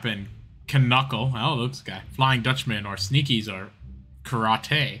old Cap'n Knuckle. Oh, looks guy. Flying Dutchman or sneakies or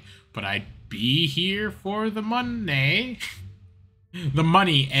karate, but I'd be here for the money. The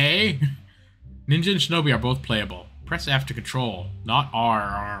money, eh? Ninja and Shinobi are both playable. Press F to control, not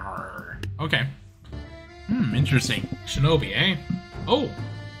R. Okay. Interesting. Shinobi, eh? Oh!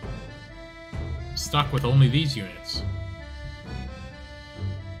 Stuck with only these units.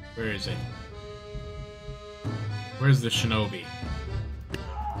 Where is it? Where's the Shinobi?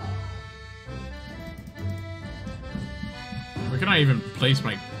 Where can I even place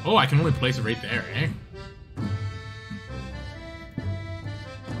my... Oh, I can only place it right there, eh?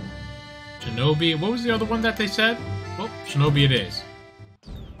 Shinobi... What was the other one that they said? Well, Shinobi it is.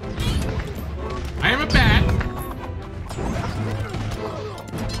 I am a bat!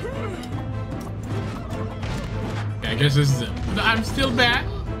 Okay, I guess this is it. I'm still bat!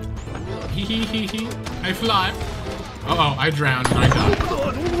 Hee hee hee hee. I fly. Uh-oh, I drowned and I died.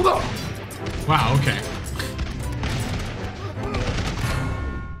 Wow, okay.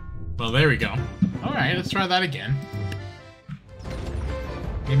 Well, there we go. Alright, let's try that again.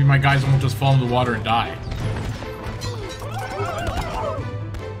 Maybe my guys won't just fall in the water and die.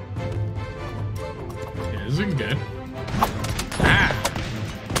 Yeah, this is looking good. Ah!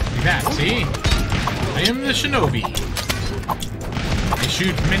 Like that, see? I am the Shinobi. I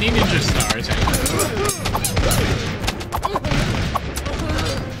shoot many ninja stars at you.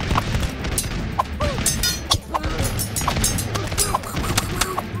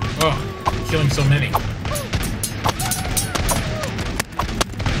 Oh, killing so many.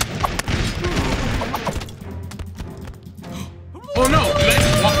 Oh no! Did I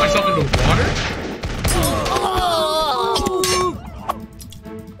just walk myself into water?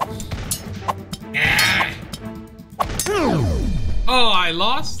 Oh, I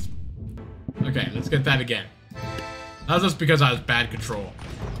lost? Okay, let's get that again. That was just because I was bad control.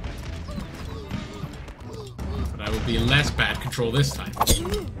 But I will be less bad control this time. I'm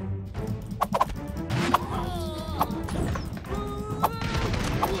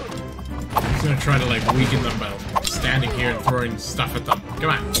just gonna try to like weaken them by standing here and throwing stuff at them.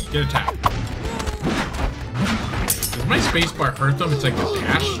 Come on, get attacked. Does my spacebar hurt them? It's like the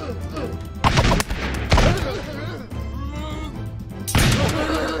dash.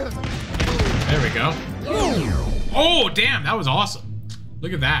 There we go. Oh, damn, that was awesome.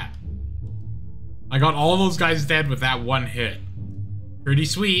 Look at that. I got all those guys dead with that one hit. Pretty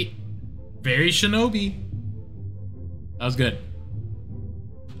sweet. Very Shinobi. That was good.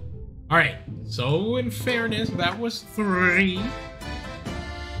 Alright, so in fairness, that was 3.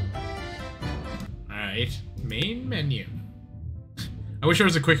 Alright, main menu. I wish there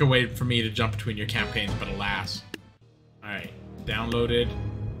was a quicker way for me to jump between your campaigns, but alas. Alright, downloaded.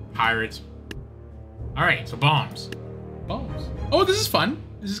 Pirates. Alright, so bombs. Bombs. Oh, this is fun.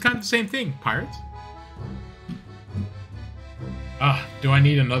 This is kind of the same thing. Pirates. Ah, do I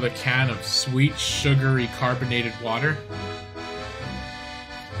need another can of sweet, sugary, carbonated water?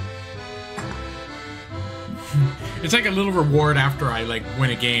 It's like a little reward after I, like,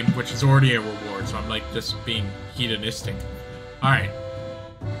 win a game, which is already a reward, so I'm, like, just being hedonistic. Alright.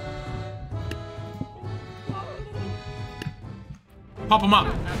 Pop him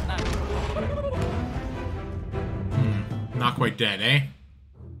up! Not quite dead, eh?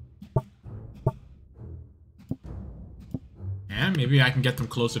 And maybe I can get them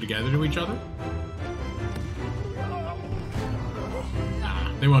closer together to each other?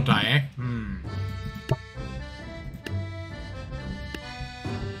 Nah, they won't die, eh?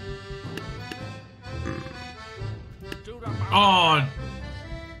 Oh,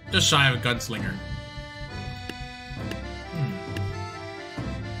 just shy of a gunslinger.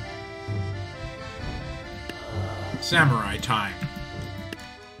 Samurai time.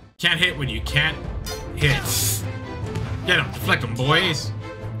 Can't hit when you can't hit. Get him, deflect him, boys.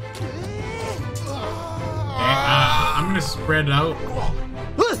 Okay, I'm gonna spread out.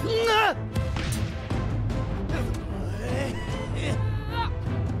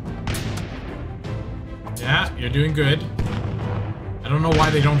 Yeah, you're doing good. I don't know why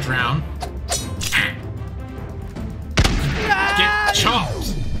they don't drown. Get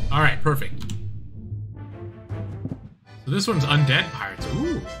chopped! Alright, perfect. So this one's undead pirates.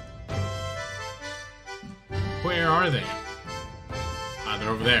 Ooh. Where are they? Ah, they're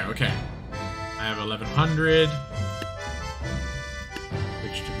over there. Okay. I have 1100.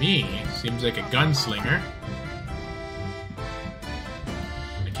 Which to me seems like a gunslinger.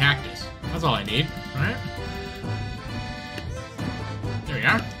 And a cactus. That's all I need. Alright. There we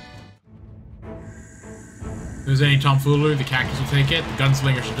are. If there's any tomfoolery, the cactus will take it. The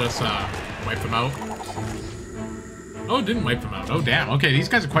gunslinger should just wipe them out. Oh, it didn't wipe them out. Oh, damn. Okay, these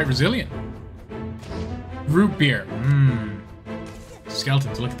guys are quite resilient. Root beer.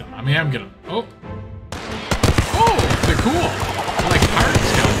 Skeletons, look at them. I mean, I'm gonna... Oh! Oh! They're cool! They're like pirate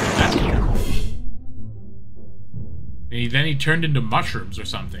skeletons. That's cool. Then he turned into mushrooms or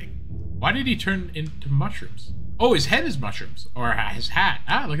something. Why did he turn into mushrooms? Oh, his head is mushrooms. Or his hat.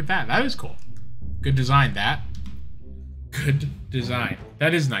 Ah, look at that. That is cool. Good design, that. Good design.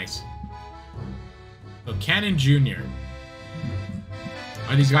 That is nice. So, Cannon Jr.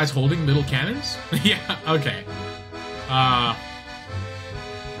 Are these guys holding little cannons? Yeah, okay.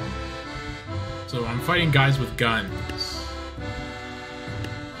 So I'm fighting guys with guns.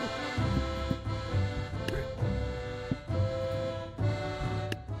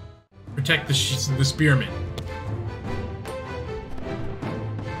 Protect the spearmen.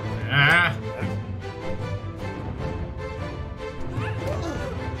 Ah.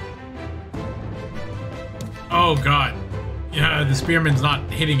 Oh god. Yeah, the spearman's not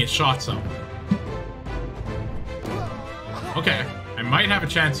hitting his shots though. Okay, I might have a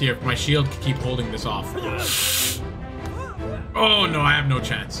chance here if my shield can keep holding this off. Oh no, I have no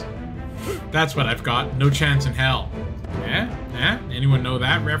chance. That's what I've got. No chance in hell. Yeah? Yeah? Anyone know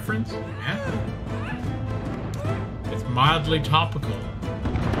that reference? Yeah? It's mildly topical.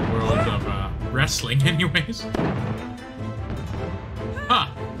 World of wrestling anyways. Huh.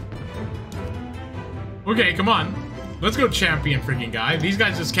 Okay, come on. Let's go, champion freaking guy. These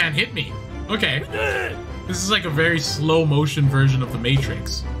guys just can't hit me. Okay. This is like a very slow motion version of the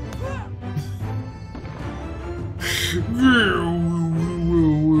Matrix.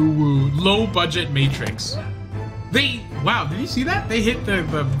 Low budget Matrix. Wow, did you see that? They hit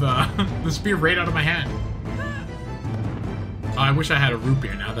the spear right out of my hand. Oh, I wish I had a root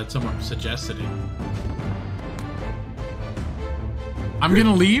beer now that someone suggested it. I'm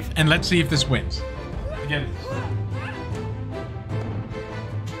gonna leave and let's see if this wins. Again.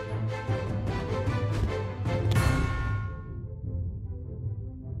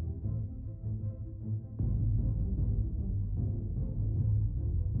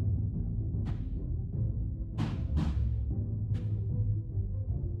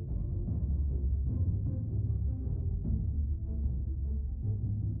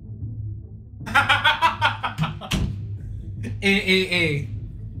 A.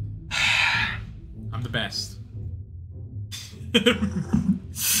 I'm the best.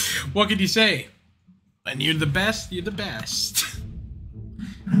 What could you say? When you're the best, you're the best.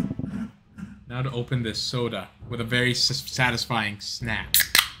 Now to open this soda with a very satisfying snap.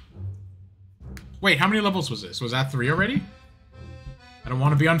 Wait, how many levels was this? Was that 3 already? I don't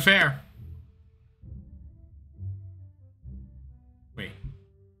want to be unfair. Wait.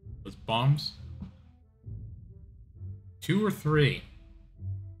 Those bombs? 2 or 3?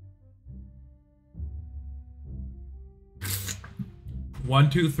 One,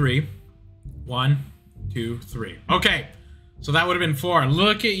 two, three. 1, 2, 3. Okay. So that would have been 4.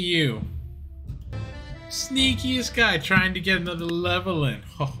 Look at you. Sneakiest guy trying to get another level in.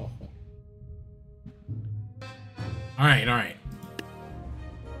 Alright, alright.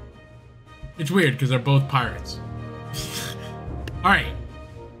 It's weird because they're both pirates. Alright.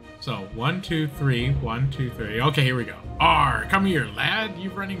 So, 1, 2, 3. 1, 2, 3. Okay, here we go. R, come here, lad. You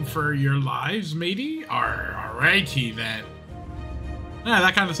running for your lives, matey? R, alrighty then. Ah,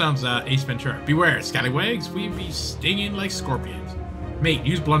 that kind of sounds Ace Ventura. Beware, scallywags. We be stinging like scorpions. Mate,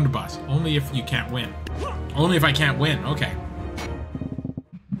 use blunderbuss. Only if you can't win. Only if I can't win. Okay.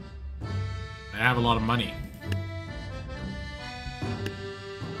 I have a lot of money.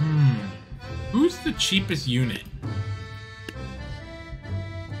 Who's the cheapest unit?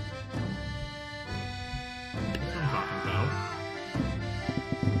 That's what I'm talking about.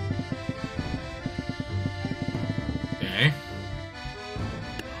 Okay.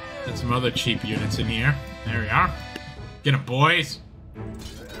 Get some other cheap units in here. There we are. Get them, boys.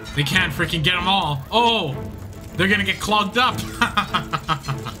 They can't freaking get them all. Oh! They're gonna get clogged up.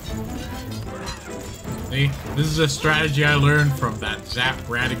 See? This is a strategy I learned from that Zap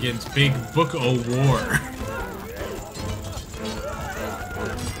Radigan's Big Book O' War.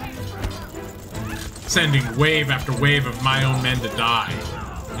 Sending wave after wave of my own men to die.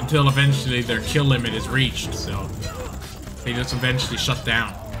 Until eventually their kill limit is reached, so they just eventually shut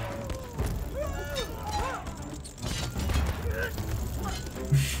down.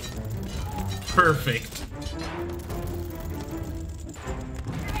 Perfect.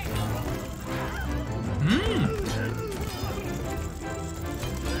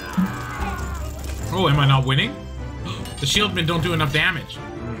 Oh, am I not winning? The shieldmen don't do enough damage.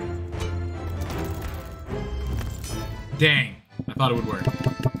 Dang. I thought it would work.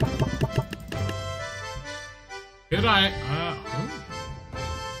 Could I? Huh.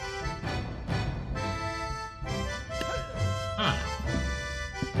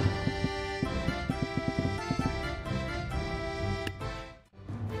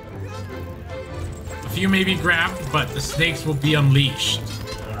 A few may be grabbed, but the snakes will be unleashed.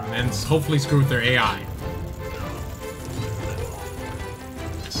 And hopefully screw with their AI.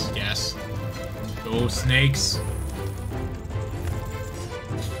 Yes. Go, snakes.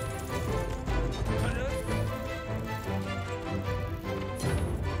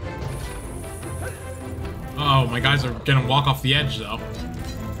 Uh-oh, my guys are gonna walk off the edge, though.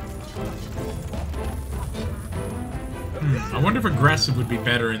 I wonder if aggressive would be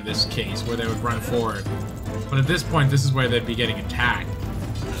better in this case, where they would run forward. But at this point, this is where they'd be getting attacked.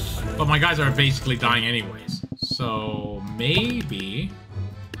 But my guys are basically dying anyways. So, maybe...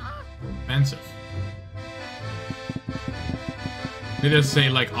 offensive. They just say,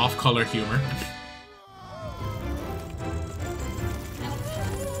 like, off-color humor.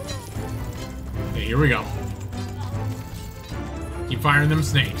 Okay, here we go. Keep firing them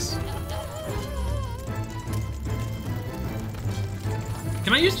snakes.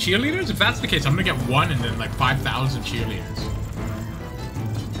 Can I use cheerleaders? If that's the case, I'm gonna get 1 and then, like, 5,000 cheerleaders.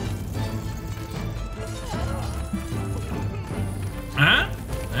 Huh?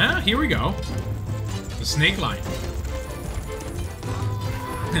 Here we go. The snake line.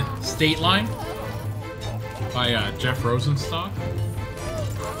 State Line by Jeff Rosenstock.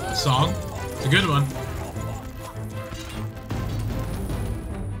 The song. It's a good one.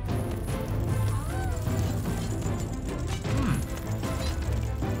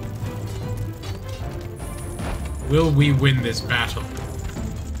 Will we win this battle?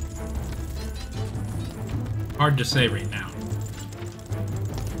 Hard to say right now.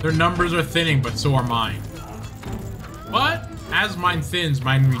 Their numbers are thinning, but so are mine. But, as mine thins,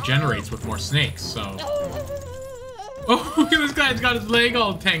 mine regenerates with more snakes, so... Oh, look at this guy, he's got his leg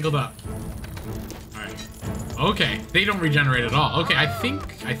all tangled up. Alright. Okay, they don't regenerate at all. Okay, I think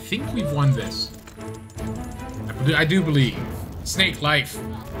we've won this. I do believe. Snake life.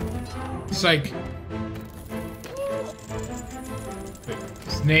 It's like...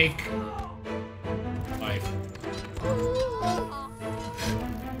 Snake life.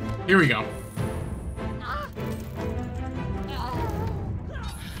 Here we go.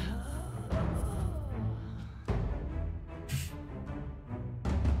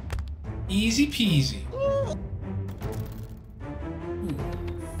 Easy peasy.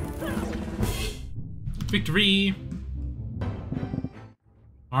 Victory!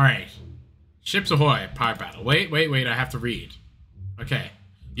 Alright. Ships ahoy, pirate battle. Wait, I have to read. Okay.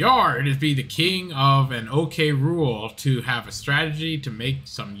 Yar, it is be the king of an OK rule to have a strategy to make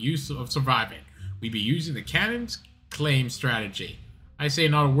some use of surviving. We be using the cannons claim strategy. I say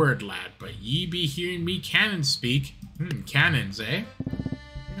not a word, lad, but ye be hearing me cannons speak. Cannons, eh?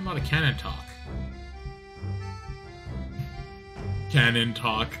 A lot of cannon talk. Cannon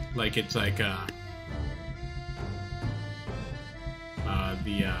talk, like it's like,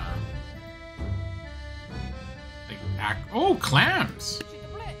 oh, clams!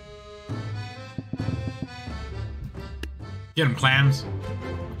 Get him, clams.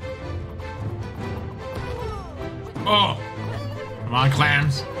 Oh! Come on,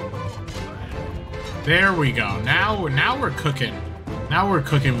 clams. There we go. Now we're cooking. Now we're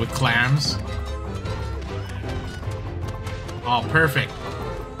cooking with clams. Oh, perfect.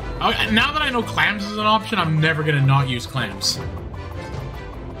 Oh, now that I know clams is an option, I'm never gonna not use clams.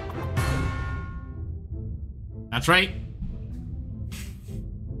 That's right.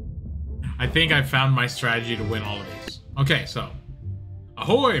 I think I found my strategy to win all of these. Okay, so.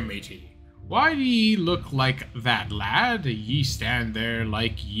 Ahoy, matey. Why do ye look like that, lad? Ye stand there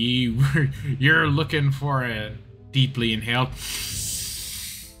like you're looking for a deeply inhaled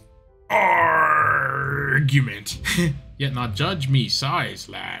argument. Yet not judge me size,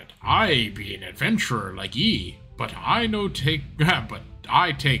 lad. I be an adventurer like ye, but I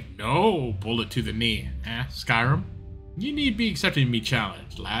take no bullet to the knee. Skyrim? Ye need be accepting me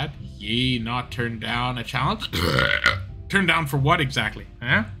challenge, lad. Ye not turn down a challenge? Turn down for what exactly?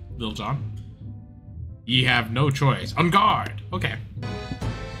 Lil Jon? Ye have no choice. On guard! Okay.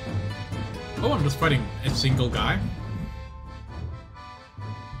 Oh, I'm just fighting a single guy.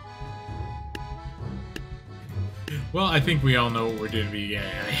 Well, I think we all know what we're doing. We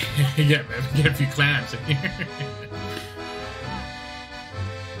get a few clams in here.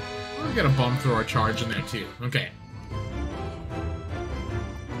 We got a bum through our charge in there too. Okay.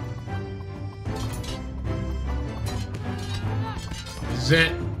 This is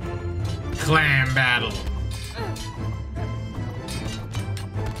it. Clam battle.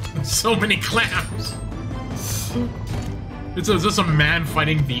 So many clams. It's just a man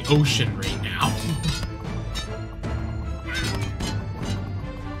fighting the ocean right now.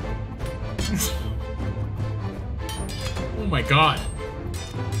 Oh my god.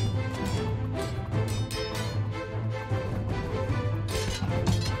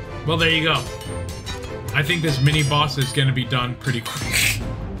 Well, there you go. I think this mini boss is gonna be done pretty quick.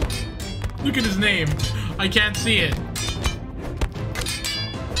 Look at his name. I can't see it.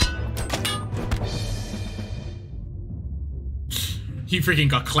 He freaking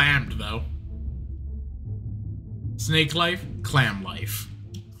got clammed, though. Snake life, clam life.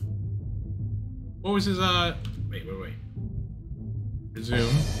 What was his, Wait.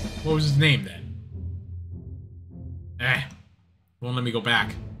 Resume. What was his name, then? Won't let me go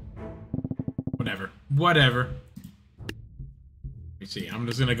back. Whatever. Let me see. I'm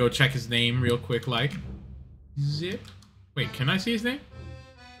just gonna go check his name real quick, like. Zip. Wait, can I see his name?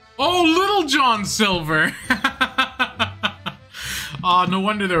 Oh, Little John Silver! Oh, no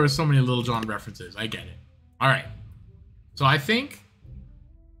wonder there were so many Little John references. I get it. Alright. So I think...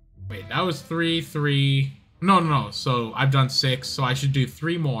 Wait, that was 3. No. So I've done 6, so I should do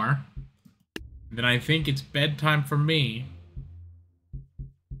 3 more. And then I think it's bedtime for me.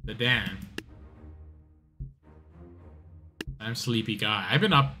 The Dan. I'm a sleepy guy. I've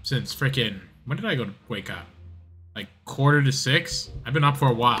been up since frickin'... When did I go to wake up? Like 5:45? I've been up for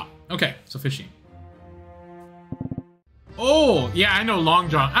a while. Okay, so fishing. Oh, yeah, I know Long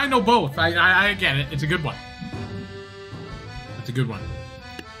John. I know both. I get it. It's a good one. It's a good one.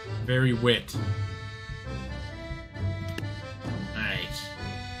 Very wit. Alright.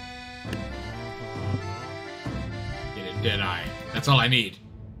 Get a dead eye. That's all I need.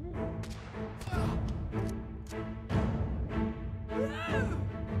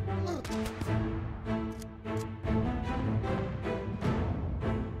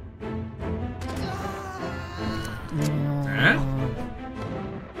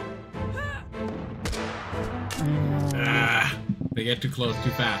 They get too close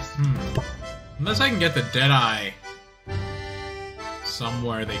too fast. Unless I can get the Deadeye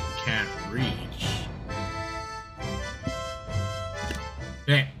somewhere they can't reach.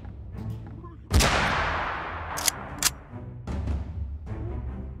 Dang.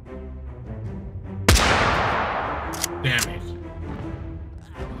 Damn it.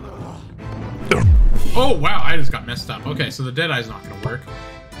 Oh, wow, I just got messed up. Okay, so the Deadeye's not gonna work.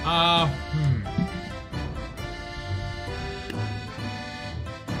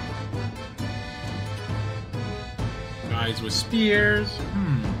 Guys with spears.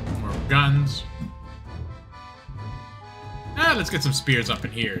 More guns. Let's get some spears up in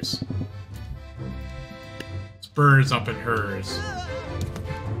here's. Spurs up in hers.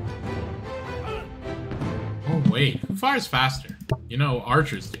 Oh, wait. Who fires faster? You know,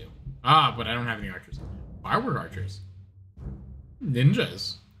 archers do. Ah, but I don't have any archers. Firework archers.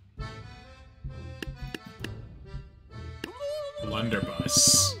 Ninjas.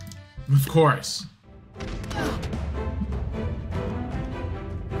 Blunderbuss. Of course.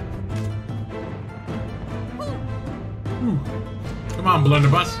 Ooh. Come on,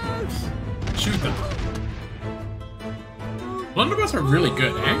 Blunderbuss. Shoot them. Blunderbuss are really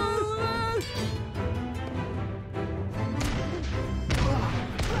good, eh?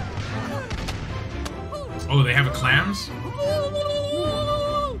 Oh, they have a clams?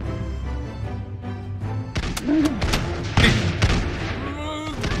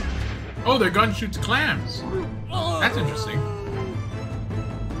 Oh, their gun shoots clams. That's interesting.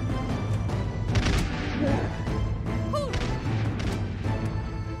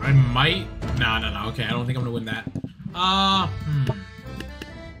 I might... No. Okay, I don't think I'm gonna win that.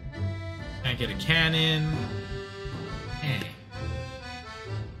 Can't get a cannon. Hey.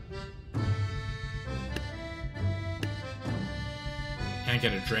 Can't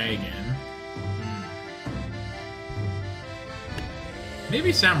get a dragon.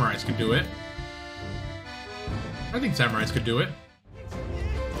 Maybe samurais could do it. I think samurais could do it.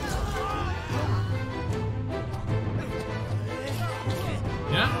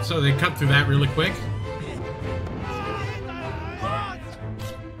 Yeah, so they cut through that really quick.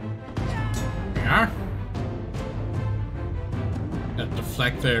 There we are. Gotta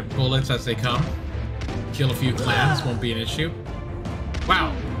deflect their bullets as they come. Kill a few clams, won't be an issue.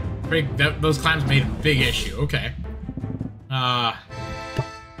 Wow, those clams made a big issue. Okay.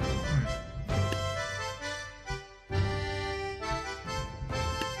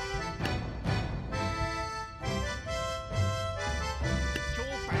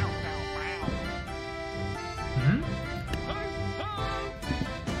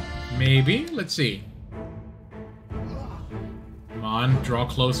 Maybe. Let's see. Come on, draw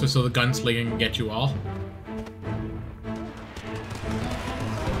closer so the gunslinger can get you all.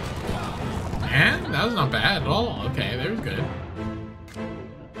 And that was not bad at all. Okay, that was good.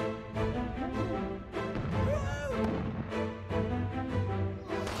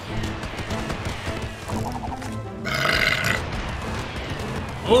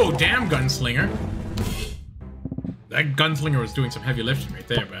 Oh, damn, gunslinger. That gunslinger was doing some heavy lifting right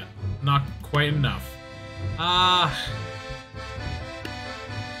there, but not quite enough.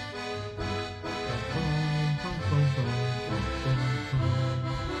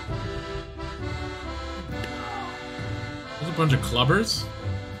 There's a bunch of clubbers.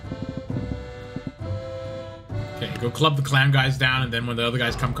 Okay, go club the clam guys down, and then when the other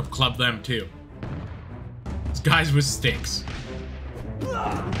guys come club them too. It's guys with sticks.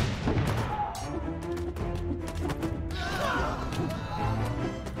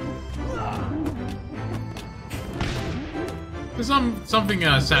 There's something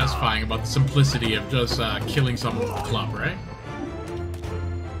satisfying about the simplicity of just killing someone with a club, right?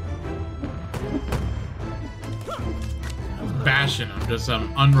 Bashing them, just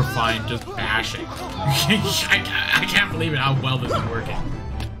unrefined, just bashing. I can't believe it how well this is working.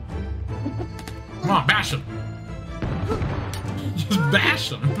 Come on, bash them. Just bash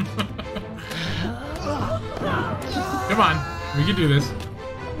them. Come on, we can do this.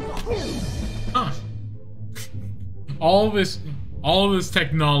 Huh. All this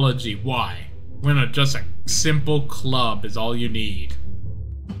technology, why? When just a simple club is all you need.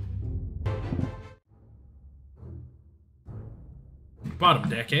 Bottom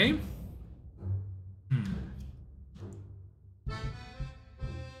deck, eh?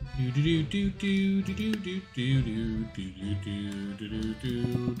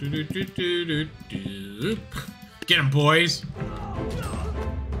 Get him, boys!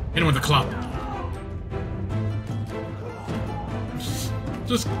 Hit him with the club.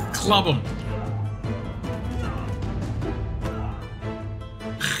 Just club him.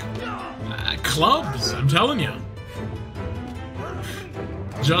 Clubs, I'm telling you.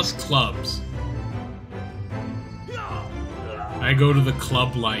 Just clubs. I go to the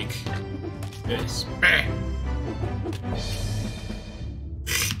club like this.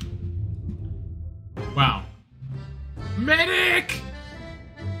 Wow. Medic!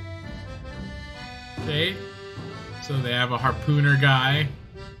 Okay. So they have a harpooner guy.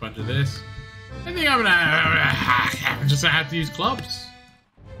 Bunch of this. I think I'm just gonna have to use clubs.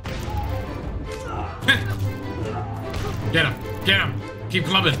 Get him! Get him! Keep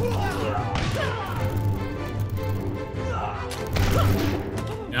clubbing!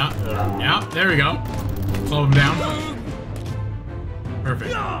 Yeah, yeah, there we go. Slow him down.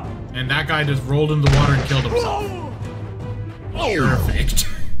 Perfect. And that guy just rolled in the water and killed himself. Perfect.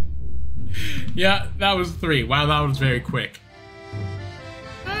 Yeah, that was 3. Wow, that was very quick.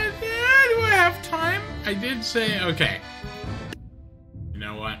 Yeah, do I have time? I did say, okay. You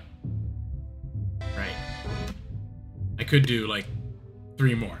know what? Right. I could do, like,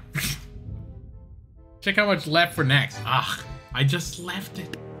 3 more. Check how much left for next. Ugh, I just left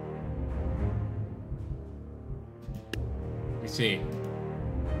it. Let me see.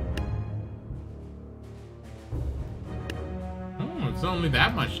 Oh, it's only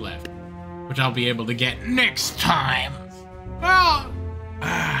that much left. Which I'll be able to get next time. Well,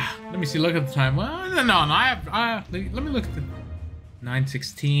 let me see. Look at the time. Well, no, I have. Let me look at the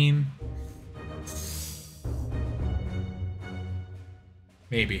 9:16.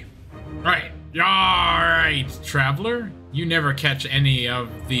 Maybe. Right. All right, traveler. You never catch any of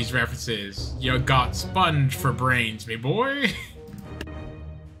these references. You got sponge for brains, me boy.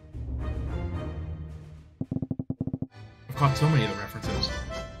 I've caught so many of the references.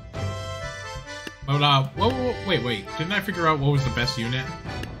 But, whoa, wait. Didn't I figure out what was the best unit?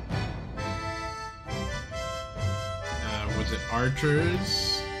 Was it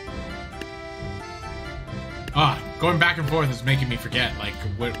archers? Going back and forth is making me forget, like,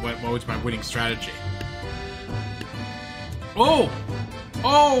 what was my winning strategy? Oh!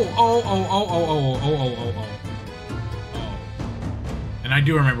 And I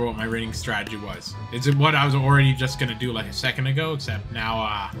do remember what my winning strategy was. Is it what I was already just gonna do like a second ago, except now,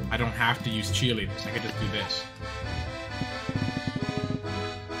 I don't have to use cheerleaders. I can just do this.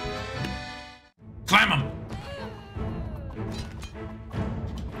 Clam him!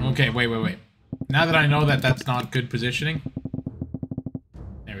 Okay, wait. Now that I know that that's not good positioning.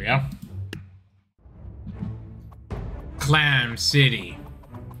 There we go. Clam City.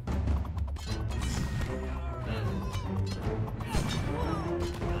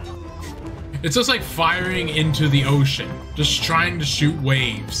 It's just like firing into the ocean. Just trying to shoot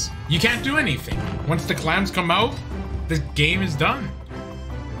waves. You can't do anything. Once the clams come out, the game is done.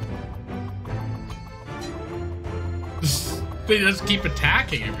 They just keep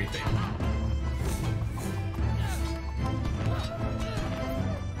attacking everything.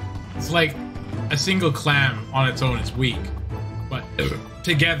 It's like a single clam on its own is weak, but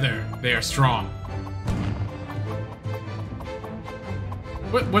together they are strong.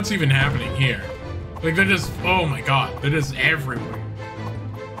 What's even happening here? Like, they're just, oh my god, they're just everywhere.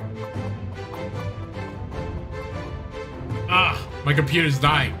 My computer's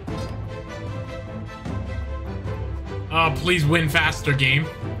dying. Please win faster, game.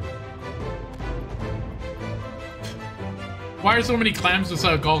 Why are so many clams just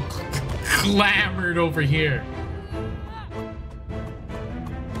all clamored over here?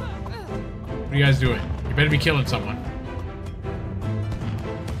 What are you guys doing? You better be killing someone.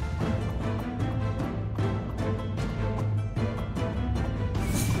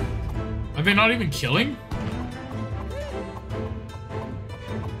 Are they not even killing?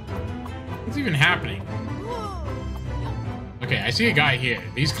 What's even happening? Okay, I see a guy here.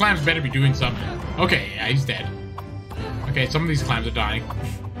 These clams better be doing something. Okay, yeah, he's dead. Okay, some of these clams are dying.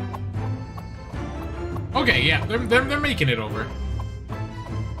 Okay, yeah, they're making it over.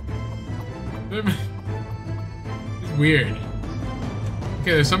 It's weird.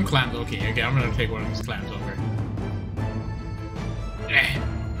 Okay, there's some clams. Okay, I'm gonna take one of these clams over.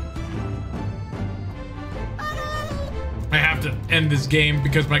 I have to end this game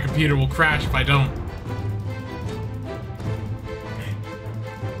because my computer will crash if I don't.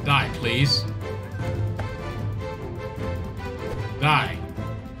 Die, please. Die.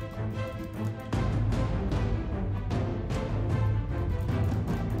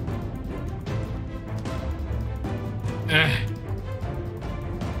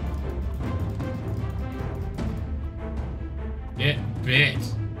 Get bit.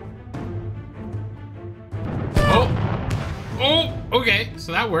 Oh, okay,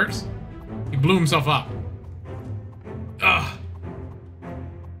 so that works. He blew himself up. Ugh.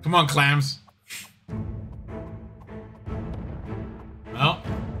 Come on, clams. Well.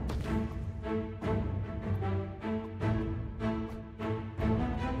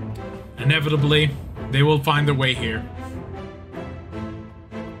 Inevitably, they will find their way here.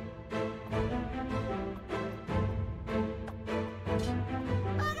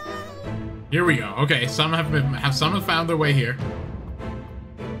 Here we go. Okay, some have found their way here.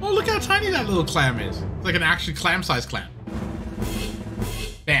 Oh, look how tiny that little clam is. It's like an actually clam-sized clam.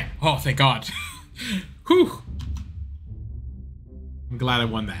 Bam. Oh, thank God. Whew. I'm glad I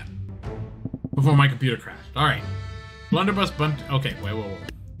won that. Before my computer crashed. Alright. Blunderbuss Bunt. Okay, wait, whoa.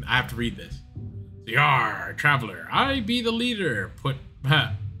 I have to read this. Yar, traveler, I be the leader. Put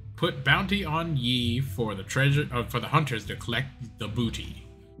bounty on ye for the treasure, for the hunters to collect the booty.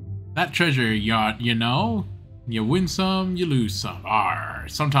 That treasure, you know, you win some, you lose some. Arr,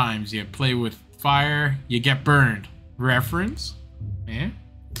 sometimes you play with fire, you get burned. Reference? Eh?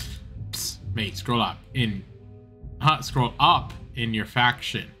 Psst, mate, scroll up in your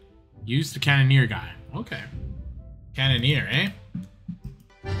faction. Use the cannoneer guy. Okay. Cannoneer, eh?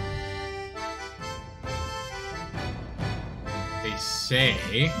 They say...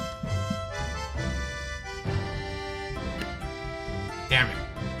 Damn it.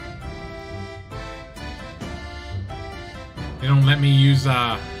 They don't let me use,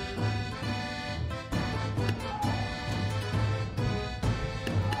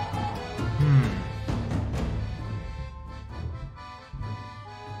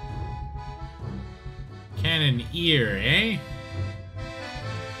 Cannoneer, eh?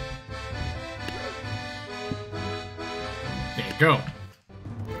 Okay, go.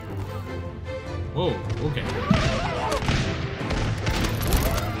 Whoa, okay.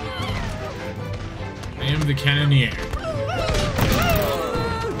 I am the cannoneer.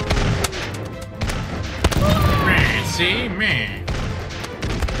 Man, see? Man.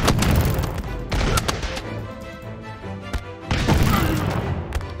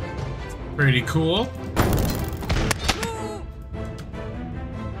 Pretty cool.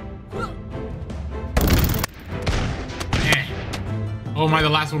 Oh, am I the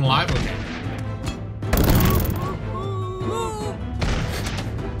last one alive? Okay.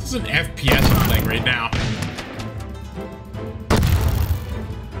 This is an FPS I'm playing right now.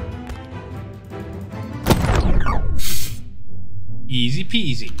 Easy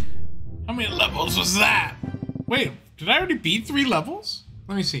peasy. How many levels was that? Wait, did I already beat 3 levels?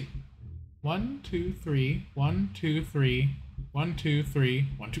 Let me see. 1, 2, 3. 1, 2, 3. 1, 2, 3.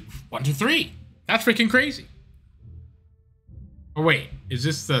 1, 2, 1, 2, 3. That's freaking crazy. Oh wait, is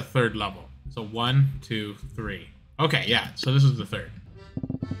this the 3rd level? So 1, 2, 3. Okay, yeah, so this is the 3rd.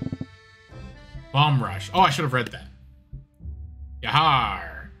 Bomb rush. Oh, I should have read that.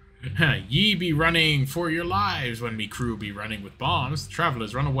 Yahar! Ye be running for your lives when me crew be running with bombs.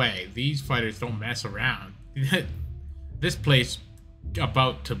 Travelers, run away. These fighters don't mess around. This place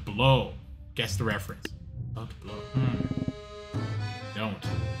about to blow. Guess the reference. About to blow.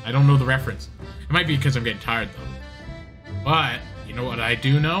 I don't know the reference. It might be because I'm getting tired though. But, you know what I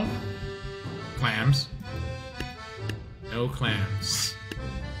do know? Clams. No clams.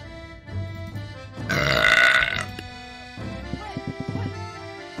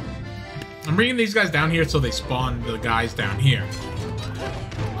 I'm bringing these guys down here so they spawn the guys down here.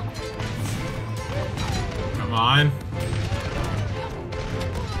 Come on.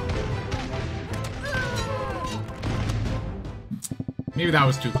 Maybe that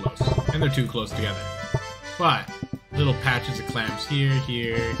was too close. And they're too close together. But... little patches of clams here,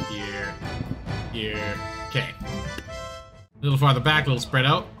 here, here, here. Okay. A little farther back, a little spread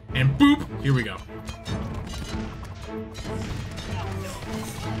out, and boop! Here we go.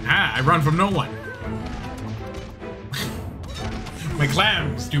 Ah, I run from no one. My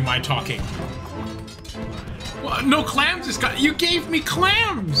clams do my talking. What? No clams? You gave me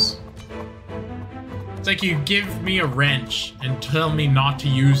clams! It's like you give me a wrench and tell me not to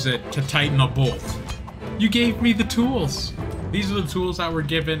use it to tighten a bolt. You gave me the tools. These are the tools that were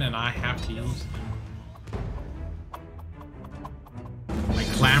given and I have to use them. My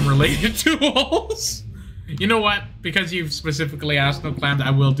clam-related tools. You know what? Because you've specifically asked no clams,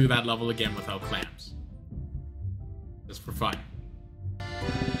 I will do that level again without clams. Just for fun.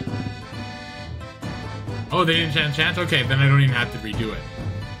 Oh, they didn't enchant? Okay, then I don't even have to redo it.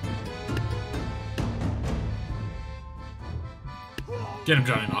 Get him,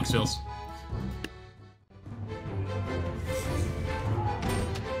 Johnny Knoxvilles.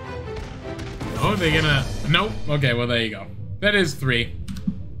 Oh, they gonna... Nope. Okay, well, there you go. That is 3.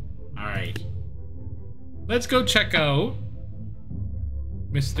 Alright. Let's go check out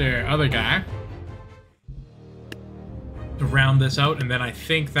Mr. Other Guy to round this out, and then I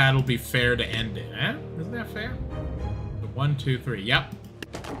think that'll be fair to end it, eh? Isn't that fair? 1, 2, 3. Yep.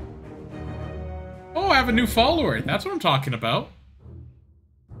 Oh, I have a new follower. That's what I'm talking about.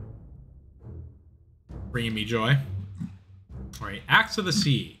 Bringing me joy. Alright, Axe of the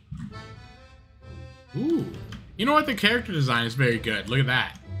Sea. Ooh. You know what? The character design is very good. Look at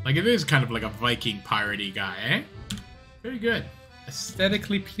that. Like, it is kind of like a Viking piratey guy, eh? Very good.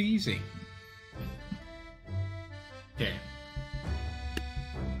 Aesthetically pleasing. Okay.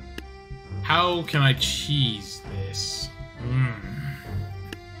 How can I cheese this?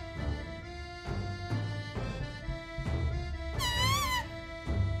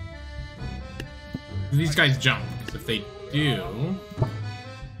 These guys jump, because if they do...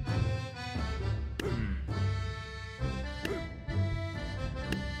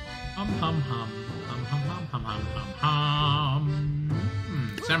 Hum, hum, hum. Hum, hum, hum, hum, hum, hum,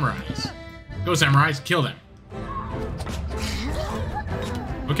 hum. Samurais. Go, samurais, kill them.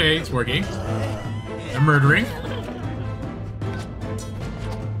 Okay, it's working. They're murdering.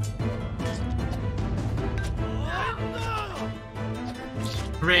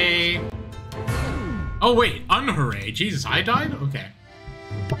 Hooray! Oh wait, unhooray! Jesus, I died? Okay.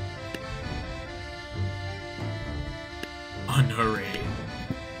 Unhooray.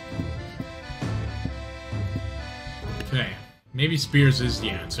 Okay, maybe spears is the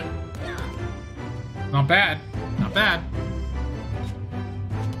answer. Not bad, not bad.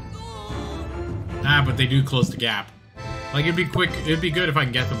 Ah, but they do close the gap. Like, it'd be quick, it'd be good if I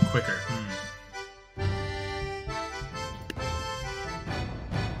can get them quicker.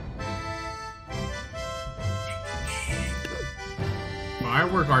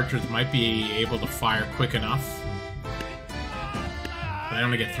 Firework archers might be able to fire quick enough. But I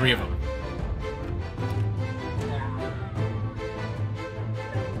only get 3 of them.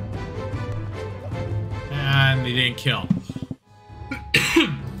 And they didn't kill.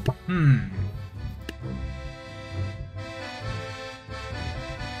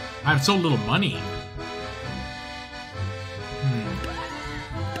 I have so little money.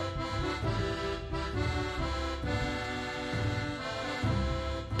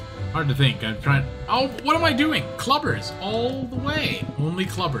 Hard to think. I'm trying... Oh, what am I doing? Clubbers. All the way. Only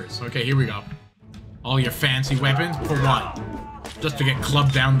clubbers. Okay, here we go. All your fancy weapons. For what? Just to get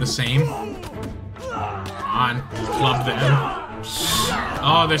clubbed down the same? Come on. Club them.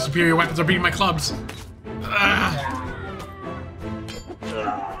 Oh, their superior weapons are beating my clubs.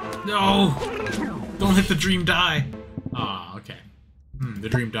 No! Don't let the dream die. Ah, okay. The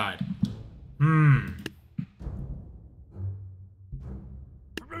dream died.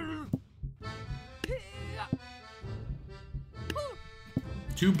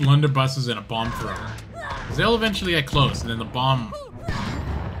 2 blunderbusses and a bomb thrower. Because they'll eventually get close, and then the bombs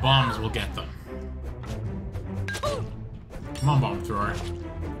will get them. Come on, bomb thrower.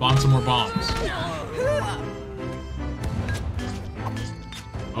 Bomb some more bombs.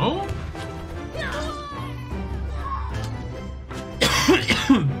 Oh?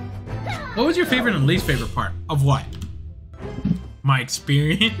 What was your favorite and least favorite part? Of what? My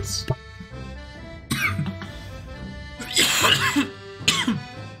experience?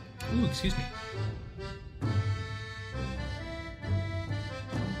 Ooh, excuse me.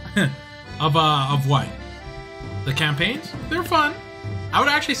 Of what? The campaigns? They're fun. I would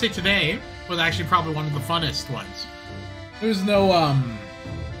actually say today was actually probably one of the funnest ones. There was no,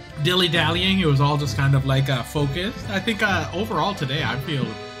 dilly-dallying. It was all just kind of like, focused. I think, overall today, I feel,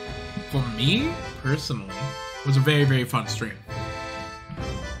 for me, personally, was a very, very fun stream.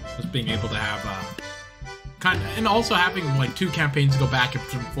 Just being able to have, and also having, like, 2 campaigns to go back and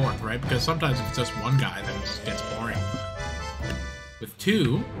forth, right? Because sometimes if it's just one guy, then it just gets boring. With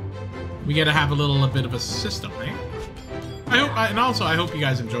 2, we get to have a bit of a system, right? I hope you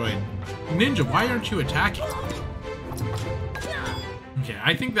guys enjoyed. Ninja, why aren't you attacking? Okay,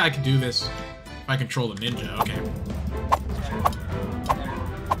 I think that I can do this if I control the ninja. Okay.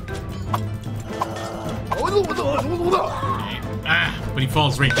 Ah, but he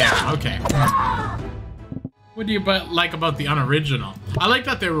falls right down. Okay. What do you like about the unoriginal? I like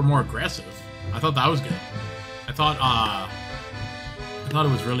that they were more aggressive. I thought that was good. I thought it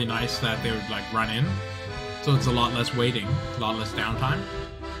was really nice that they would like run in, so it's a lot less waiting, a lot less downtime.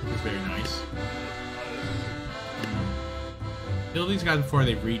 It was very nice. Kill these guys before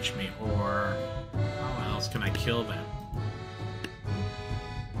they reach me, or how else can I kill them?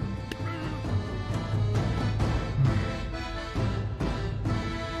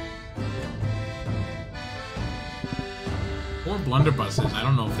 Or blunderbusses, I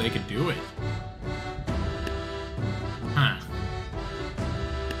don't know if they could do it. Huh.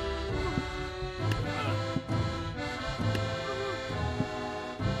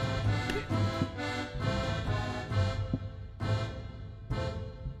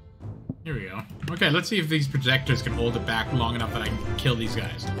 Here we go. Okay, let's see if these projectors can hold it back long enough that I can kill these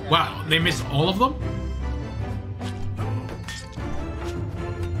guys. Wow, they missed all of them?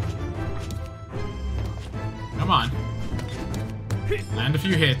 Come on. Land a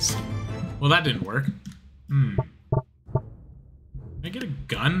few hits. Well, that didn't work. Can I get a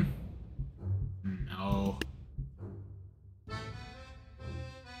gun? No.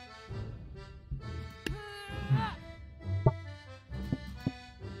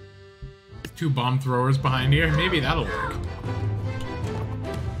 Two bomb throwers behind here. Maybe that'll work.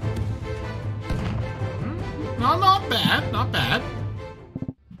 No, not bad. Not bad.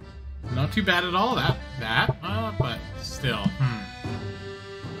 Not too bad at all. But still.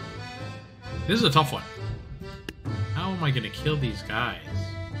 This is a tough one. How am I gonna kill these guys?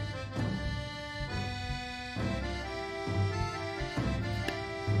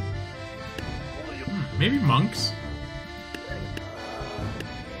 Maybe monks?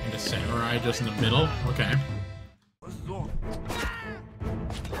 And a samurai just in the middle? Okay.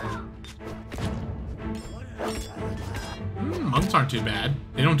 Monks aren't too bad.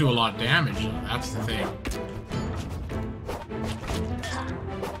 They don't do a lot of damage, though. That's the thing.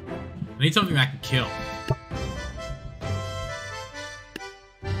 I need something that can kill.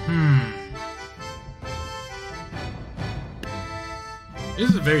 This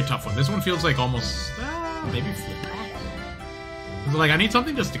is a very tough one. This one feels like almost... maybe flip. Like, I need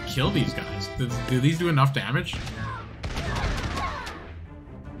something just to kill these guys. Do these do enough damage?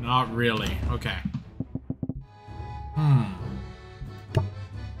 Not really. Okay.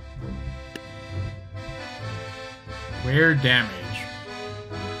 Where damage?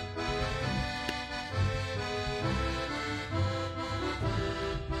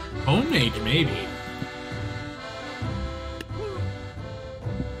 Bone Mage, maybe.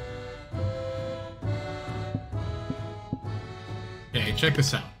 Okay, check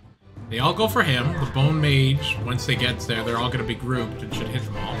this out. They all go for him. The Bone Mage, once they get there, they're all gonna be grouped and should hit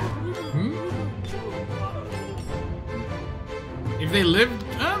them all. If they lived,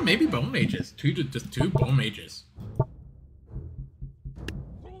 maybe Bone Mages. Just two Bone Mages.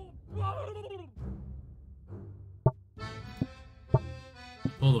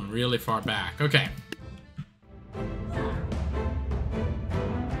 Pull them really far back. Okay. Come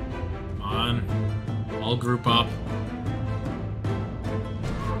on. All group up.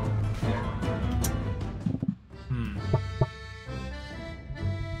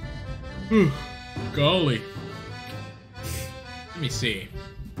 Golly. Let me see.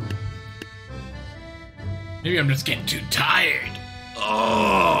 Maybe I'm just getting too tired.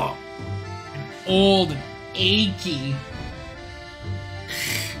 Oh, I'm old and achy.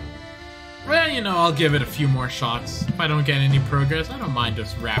 Well, you know, I'll give it a few more shots. If I don't get any progress, I don't mind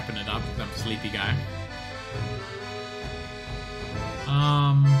just wrapping it up because I'm a sleepy guy.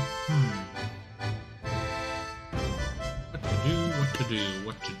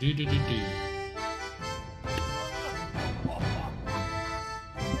 What to do. Here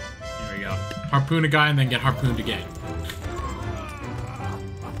we go. Harpoon a guy and then get harpooned again.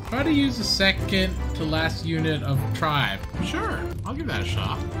 Try to use the second to last unit of tribe. Sure, I'll give that a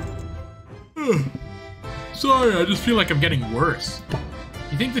shot. Sorry, I just feel like I'm getting worse.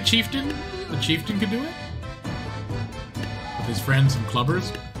 You think the chieftain could do it? With his friends and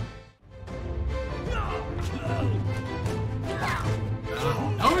clubbers?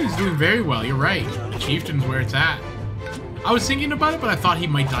 Oh, he's doing very well, you're right. The chieftain's where it's at. I was thinking about it, but I thought he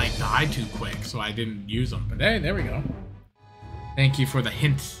might die too quick, so I didn't use him. But hey, there we go. Thank you for the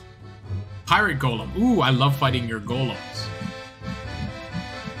hint. Pirate Golem. Ooh, I love fighting your golems.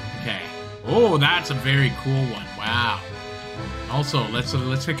 Okay. Oh, that's a very cool one. Wow. Also, let's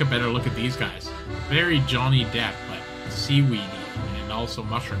take a better look at these guys. Very Johnny Depp, like seaweedy and also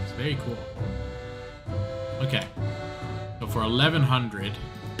mushrooms. Very cool. Okay. So for 1100,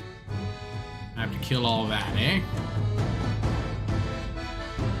 I have to kill all that, eh?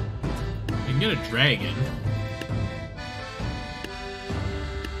 I can get a dragon.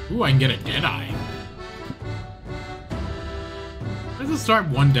 Ooh, I can get a Deadeye. Let's just start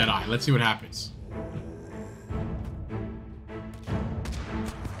one Deadeye. Let's see what happens.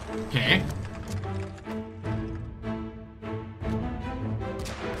 Okay.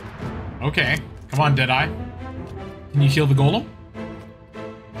 Okay. Come on, Deadeye. Can you heal the golem?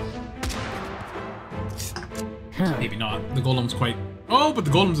 Maybe not. The golem's quite... Oh, but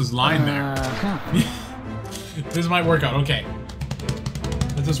the golem's is lying there. This might work out. Okay.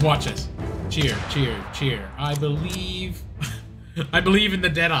 Let's just watch this. Cheer, cheer, cheer. I believe... I believe in the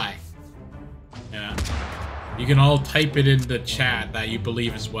Deadeye. Yeah. You can all type it in the chat that you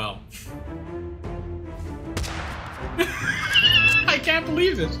believe as well. I can't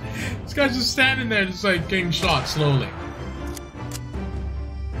believe this. This guy's just standing there just like getting shot slowly.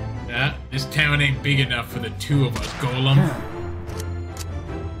 Yeah, this town ain't big enough for the two of us, Golem.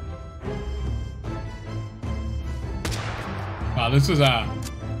 Wow, this is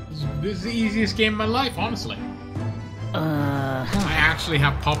the easiest game of my life, honestly. I actually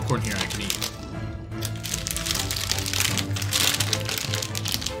have popcorn here I can eat.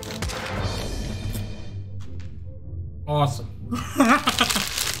 Awesome.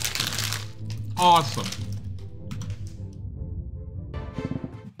 Awesome.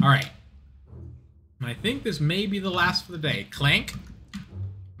 Alright. I think this may be the last for the day. Clank.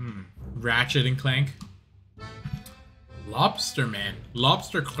 Ratchet and Clank. Lobster Man.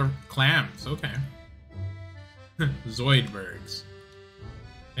 Lobster clams. Okay. Zoidbergs.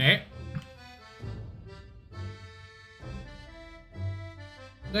 Okay.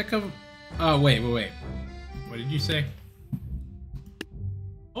 That cover. Oh, wait. What did you say?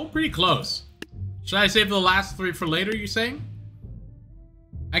 Oh, pretty close. Should I save the last 3 for later, you saying?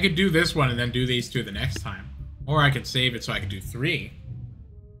 I could do this one and then do these 2 the next time. Or I could save it so I could do 3.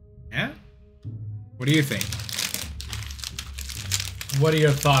 Yeah? What do you think? What are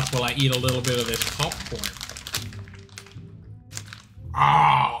your thoughts while I eat a little bit of this popcorn?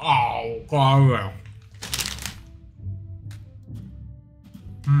 Oh, God.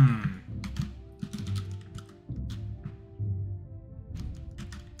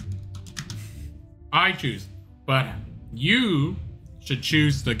 I choose, but you should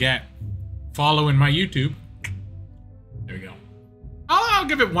choose to get following my YouTube. There we go. I'll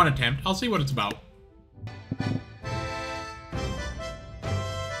give it 1 attempt. I'll see what it's about.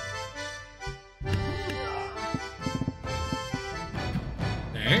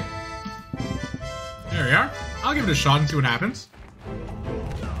 Okay. There we are. I'll give it a shot and see what happens.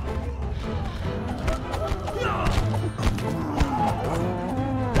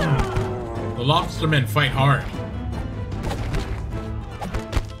 The lobstermen fight hard.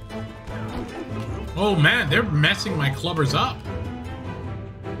 Oh man, they're messing my clubbers up.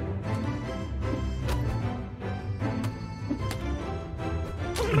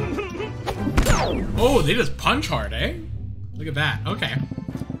 Oh, they just punch hard, eh? Look at that. Okay.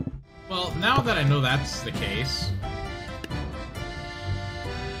 Well, now that I know that's the case...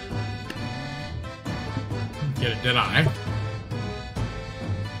 Get it, did I?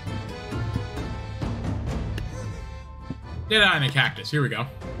 Did I in a cactus. Here we go.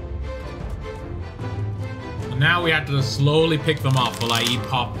 So now we have to slowly pick them off while I eat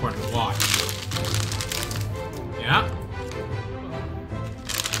popcorn and watch. Yeah.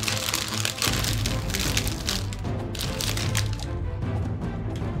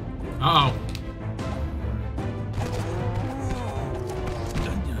 Uh-oh.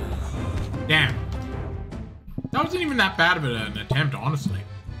 Damn. That wasn't even that bad of an attempt, honestly.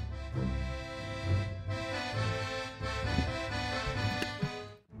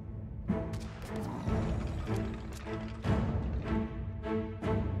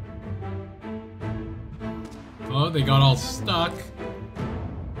 Oh, they got all stuck.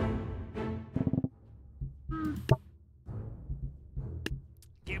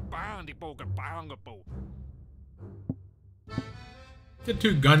 Get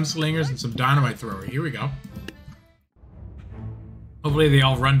 2 gunslingers and some dynamite thrower. Here we go. Hopefully they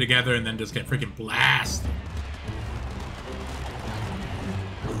all run together and then just get freaking blasted.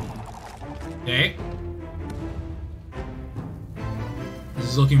 Okay. This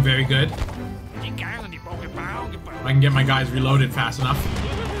is looking very good. If I can get my guys reloaded fast enough.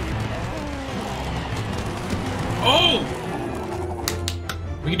 Oh!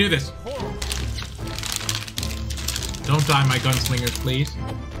 We can do this. Don't die, my gunslingers, please.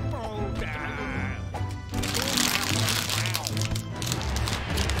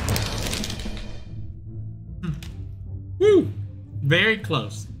 Woo! Very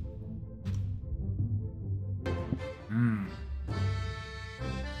close.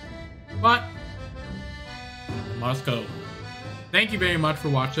 But must go. Thank you very much for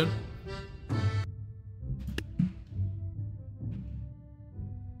watching.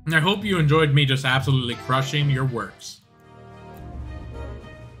 And I hope you enjoyed me just absolutely crushing your works.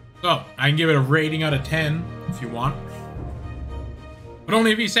 So, I can give it a rating out of 10 if you want. But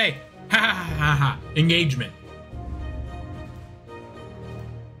only if you say, ha ha ha ha ha, engagement.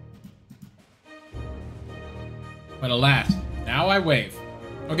 But alas, now I wave.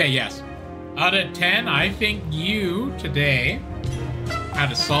 Okay, yes. Out of 10, I think you today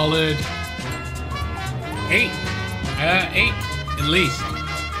had a solid 8. 8 at least.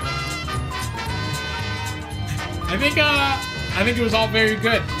 I think it was all very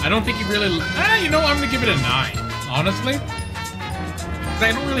good. I don't think you really... you know, I'm gonna give it a 9, honestly. Because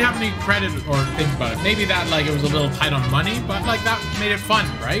I don't really have any credit or think about it. Maybe that, like, it was a little tight on money, but, like, that made it fun,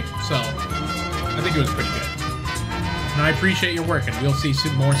 right? So, I think it was pretty good. And I appreciate your work, and we'll see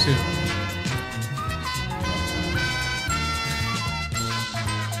more soon.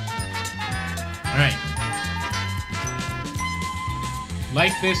 Alright.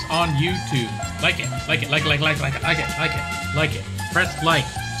 Like this on YouTube. Like it. Press like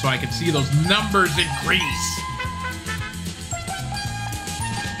so I can see those numbers increase.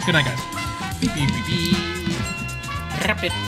 Good night, guys. Beep, beep, beep, beep.